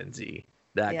me, Lindsay.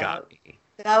 That got me.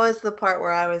 That was the part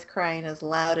where I was crying as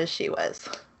loud as she was.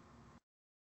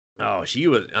 Oh, she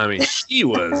was. I mean, she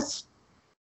was.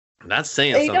 That's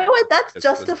saying something. You know what? That's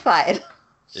justified.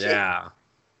 Yeah.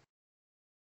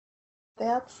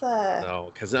 That's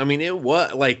no, because I mean, it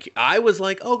was like, I was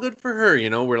like, oh, good for her, you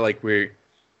know. We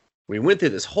went through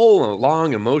this whole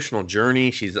long emotional journey.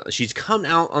 She's come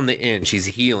out on the end. She's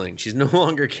healing. She's no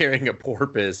longer carrying a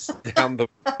porpoise down the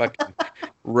fucking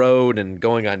road and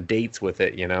going on dates with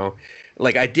it, you know.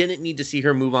 Like, I didn't need to see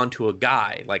her move on to a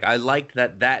guy. Like, I liked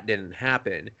that didn't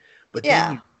happen. But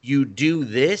then you do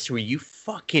this where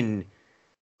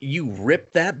you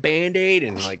rip that Band-Aid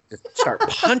and like just start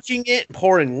punching it,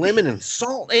 pouring lemon and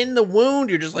salt in the wound.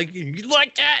 You're just like, you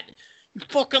like that? You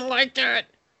fucking like that?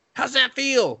 How's that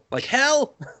feel? Like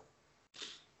hell?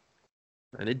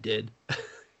 And it did.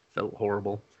 Felt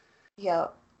horrible.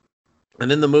 Yep.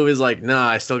 And then the movie's like, nah,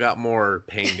 I still got more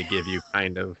pain to give you,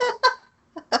 kind of.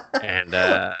 And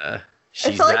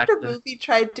it's like the movie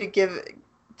tried to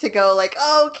go like,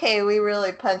 oh, okay, we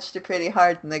really punched you pretty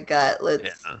hard in the gut.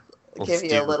 Let's give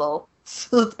you a little.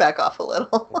 Let's back off a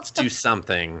little. Let's do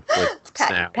something.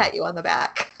 Pat you on the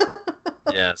back.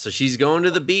 Yeah, so she's going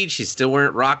to the beach. She's still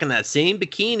rocking that same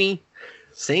bikini,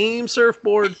 same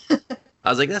surfboard. I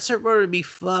was like, that surfboard would be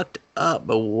fucked up,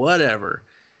 but whatever.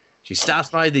 She stops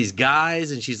by these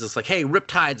guys, and she's just like, hey,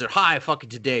 riptides are high fucking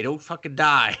today. Don't fucking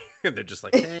die. And they're just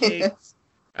like, hey.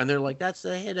 And they're like, that's the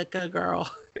Hidaka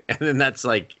girl. And then that's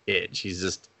like it. She's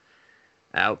just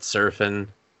out surfing.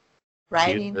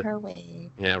 Riding her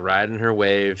wave. Yeah, riding her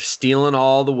wave, stealing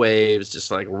all the waves, just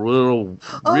like real.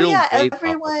 Oh yeah,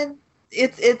 everyone.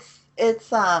 It's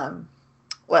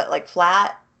like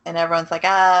flat, and everyone's like,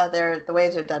 the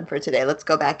waves are done for today. Let's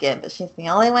go back in. But she's the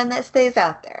only one that stays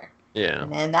out there. Yeah.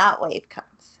 And then that wave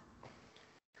comes.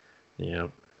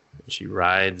 Yep. She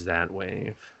rides that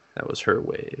wave. That was her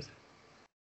wave.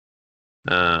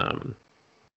 Man,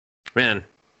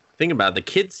 think about it. The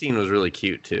kid scene was really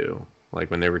cute too. Like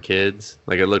when they were kids,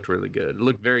 like it looked really good. It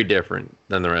looked very different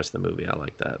than the rest of the movie. I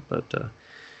like that, but it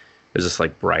was just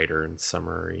like brighter and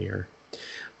summery.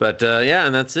 But yeah,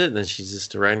 and that's it. And then she's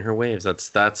just riding her waves.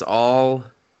 That's all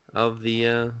of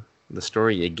the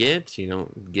story you get. You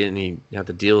don't get any. You have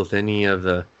to deal with any of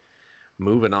the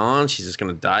moving on. She's just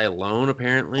gonna die alone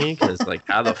apparently. Because like,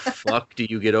 how the fuck do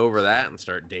you get over that and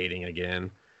start dating again?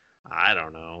 I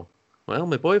don't know. Well,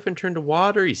 my boyfriend turned to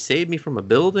water. He saved me from a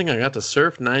building. I got to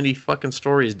surf 90 fucking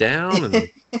stories down and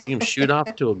see him shoot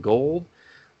off to a gold.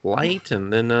 light,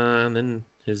 and then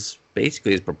his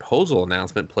basically his proposal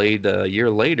announcement played a year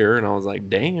later, and I was like,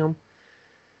 damn,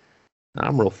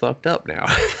 I'm real fucked up now.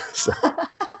 So,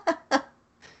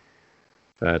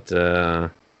 but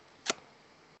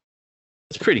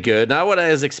it's pretty good. Not what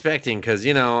I was expecting, because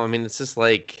I mean, it's just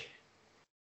like.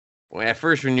 Well, at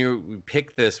first, when we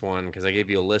picked this one, because I gave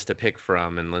you a list to pick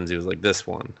from, and Lindsay was like, this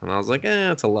one. And I was like,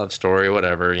 it's a love story,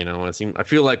 whatever. I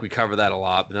feel like we cover that a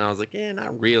lot. But then I was like,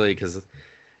 not really, because,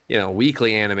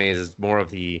 weekly animes is more of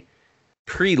the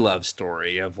pre-love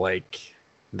story of, like,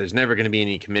 there's never going to be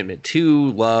any commitment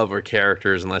to love or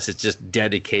characters unless it's just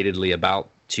dedicatedly about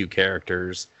two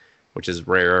characters, which is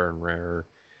rarer and rarer.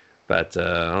 But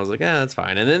I was like, that's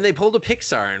fine. And then they pulled a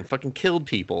Pixar and fucking killed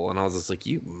people. And I was just like,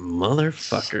 you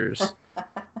motherfuckers.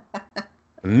 The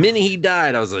minute he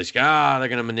died, I was like, they're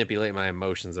going to manipulate my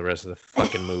emotions the rest of the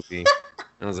fucking movie.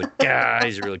 And I was like,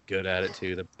 he's really good at it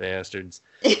too, the bastards.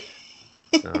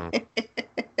 So,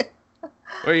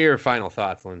 what are your final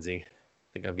thoughts, Lindsay? I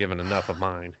think I've given enough of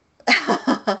mine.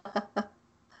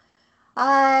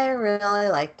 I really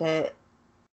liked it.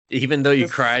 Even though you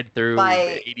cried through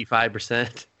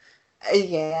 85%?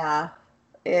 Yeah,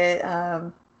 it.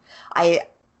 I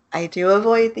do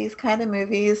avoid these kind of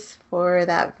movies for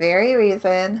that very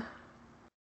reason,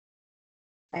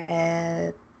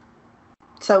 and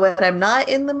so when I'm not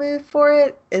in the mood for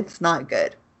it, it's not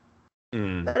good.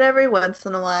 But every once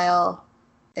in a while,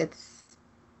 it's.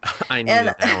 I need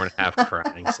an hour and a half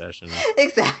crying session.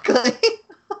 Exactly.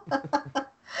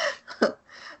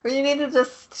 Where you need to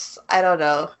just, I don't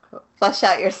know, flush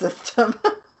out your system.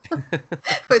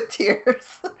 With tears.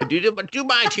 Do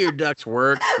my tear ducts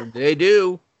work? They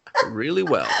do really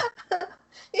well.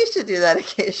 You should do that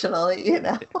occasionally,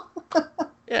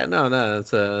 Yeah, no,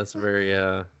 that's very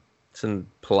it's in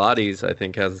Pilates, I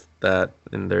think, has that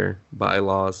in their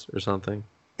bylaws or something.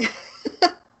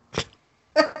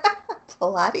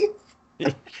 Pilates?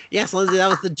 Yes, Lindsay, that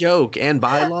was the joke. And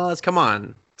bylaws? Come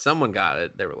on. Someone got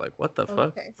it. They were like, what the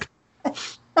fuck?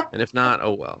 And if not,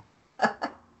 oh well.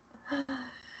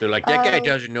 They're like, that guy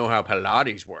doesn't know how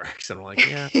Pilates works. And I'm like,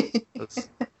 yeah, that's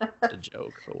a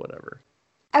joke, but whatever.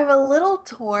 I'm a little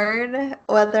torn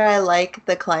whether I like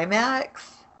the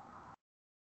climax.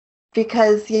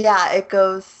 Because, yeah, it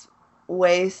goes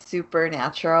way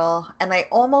supernatural. And I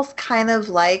almost kind of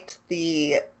liked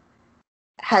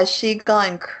has she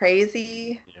gone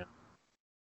crazy? Yeah.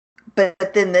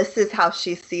 But then this is how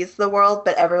she sees the world,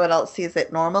 but everyone else sees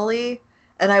it normally.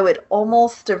 And I would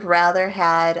almost have rather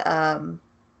had,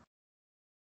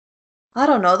 I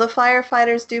don't know, the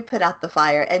firefighters do put out the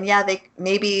fire. And yeah,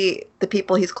 maybe the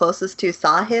people he's closest to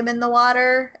saw him in the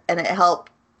water and it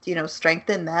helped,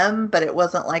 strengthen them, but it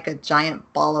wasn't like a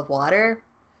giant ball of water.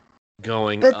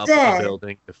 Going up a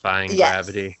building, defying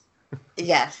gravity.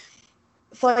 Yes.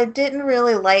 So I didn't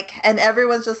really and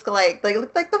everyone's just like, they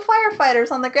look like the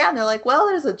firefighters on the ground. They're like, well,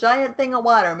 there's a giant thing of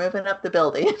water moving up the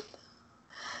building.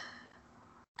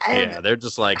 Yeah, they're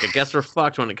just like, I guess we're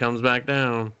fucked when it comes back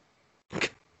down.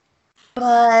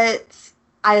 But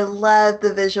I love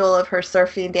the visual of her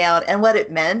surfing down and what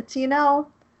it meant,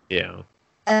 Yeah.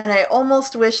 And I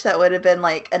almost wish that would have been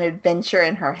like an adventure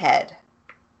in her head.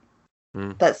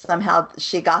 That somehow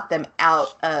she got them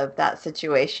out of that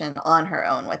situation on her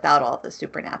own without all the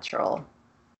supernatural.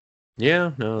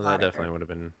 Yeah, no, that definitely would have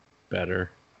been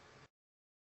better.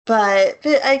 But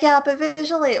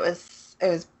visually it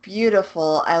was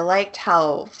beautiful. I liked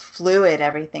how fluid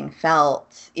everything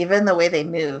felt, even the way they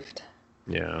moved.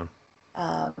 Yeah.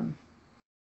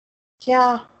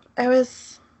 Yeah, it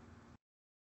was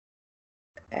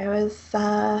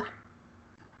a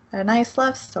nice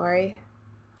love story.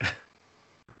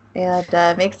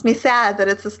 And makes me sad that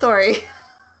it's a story.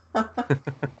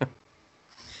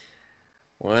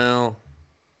 Well,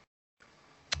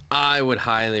 I would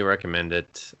highly recommend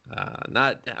it.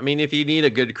 If you need a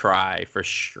good cry, for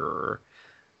sure.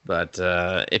 But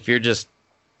if you're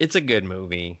it's a good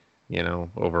movie,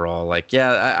 overall. Like,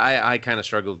 yeah, I kind of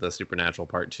struggled with the supernatural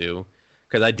part too.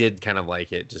 Because I did kind of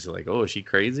like it. Just like, oh, is she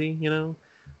crazy,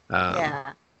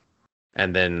 Yeah.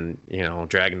 And then,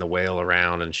 dragging the whale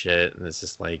around and shit. And it's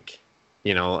just like,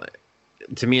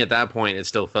 to me at that point, it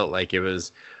still felt like it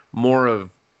was more of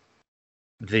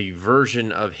the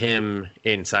version of him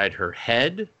inside her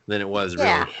head than it was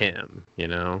really him,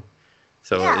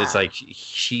 So it's like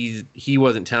he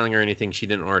wasn't telling her anything she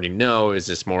didn't already know. It's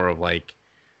just more of like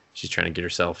she's trying to get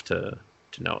herself to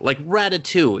know. Like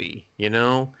Ratatouille,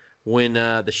 when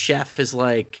the chef is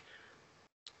like,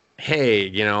 hey,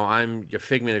 I'm a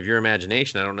figment of your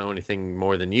imagination. I don't know anything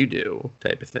more than you do,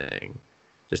 type of thing.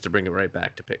 Just to bring it right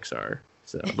back to Pixar.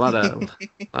 So a lot of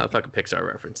fucking Pixar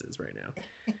references right now.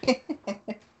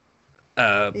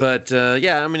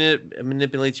 Yeah, I mean, it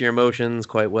manipulates your emotions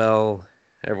quite well.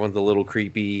 Everyone's a little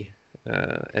creepy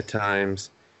at times,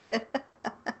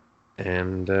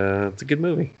 and it's a good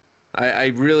movie. I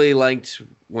really liked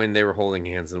when they were holding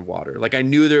hands in water. Like I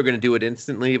knew they were going to do it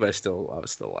instantly, but I was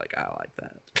still like, I like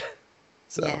that.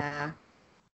 So yeah.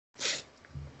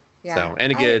 So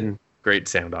and again, great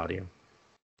sound audio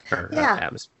or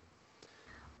atmosphere.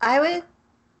 I would,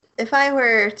 if I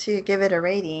were to give it a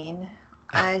rating,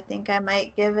 I think I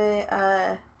might give it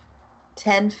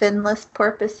 10 finless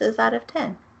porpoises out of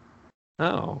 10.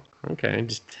 Oh, okay.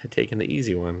 Just taking the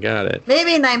easy one. Got it.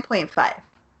 Maybe 9.5.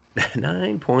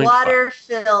 9.5.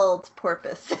 Water-filled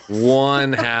porpoises.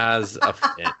 One has a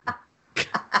fin.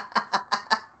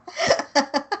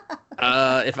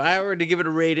 If I were to give it a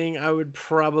rating, I would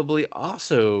probably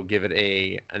also give it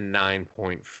a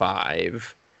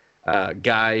 9.5.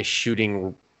 Guy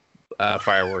shooting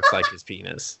fireworks like his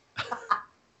penis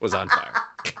was on fire.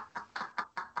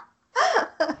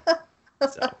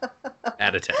 So,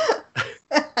 out of 10.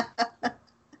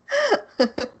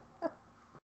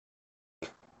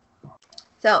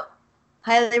 So,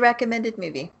 highly recommended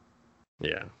movie.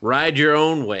 Yeah. Ride your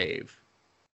own wave.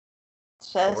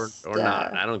 Just, or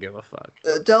not. I don't give a fuck.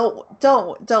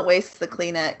 Don't waste the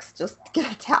Kleenex. Just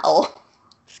get a towel.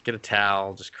 Just get a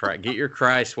towel. Just cry. Get your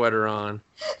cry sweater on.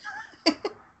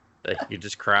 That you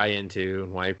just cry into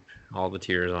and wipe all the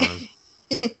tears on.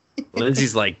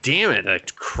 Lindsay's like, damn it, a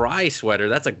cry sweater.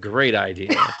 That's a great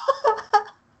idea.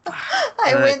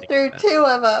 I went through 2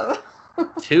 of them.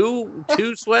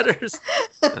 Two sweaters?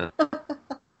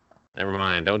 Never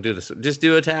mind. Don't do this. Just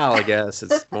do a towel, I guess.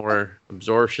 It's more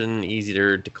absorption,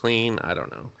 easier to clean. I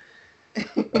don't know.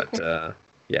 But,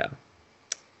 yeah.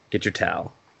 Get your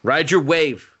towel. Ride your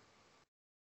wave.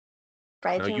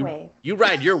 Ride your wave. You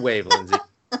ride your wave, Lindsay.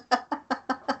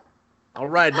 I'll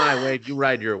ride my wave. You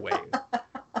ride your wave.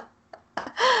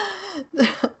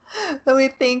 We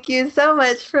thank you so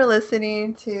much for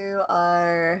listening to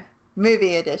our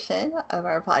movie edition of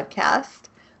our podcast.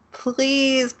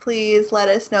 Please let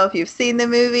us know if you've seen the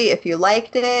movie, if you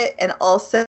liked it, and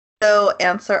also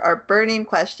answer our burning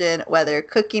question whether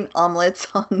cooking omelets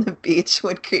on the beach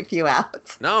would creep you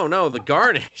out. No, the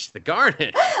garnish. The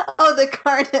garnish. Oh, the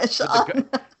garnish.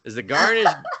 Is the garnish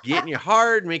getting you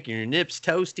hard, making your nips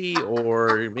toasty,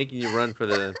 or making you run for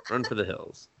the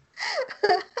hills?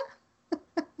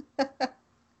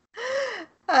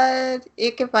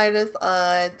 You can find us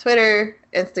on Twitter,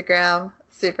 Instagram,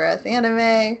 Super S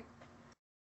Anime.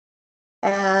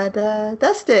 And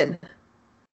Dustin,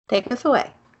 take us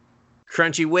away.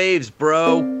 Crunchy waves,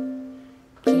 bro.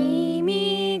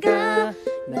 君が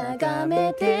眺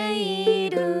めてい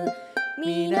る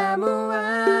水面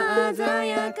は鮮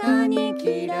やかに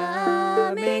き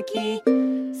らめき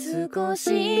少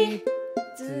し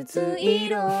ずつ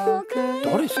色を変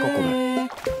えて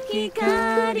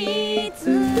光り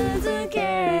続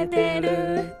けて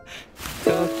る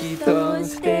時と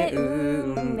して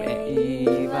運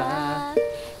命は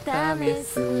試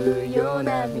すよう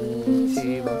な道を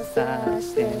指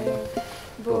して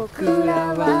僕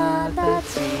らは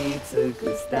立ち尽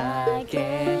くすだ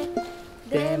け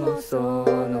でもそ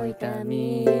の痛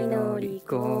み乗り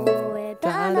越え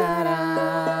たな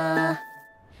ら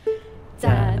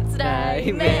雑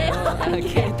来目を開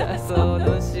けたそ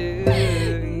の瞬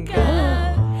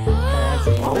間始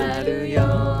まるよ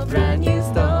Brand new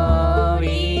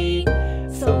story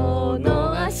そ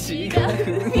の足が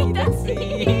踏み出す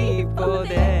一歩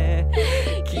で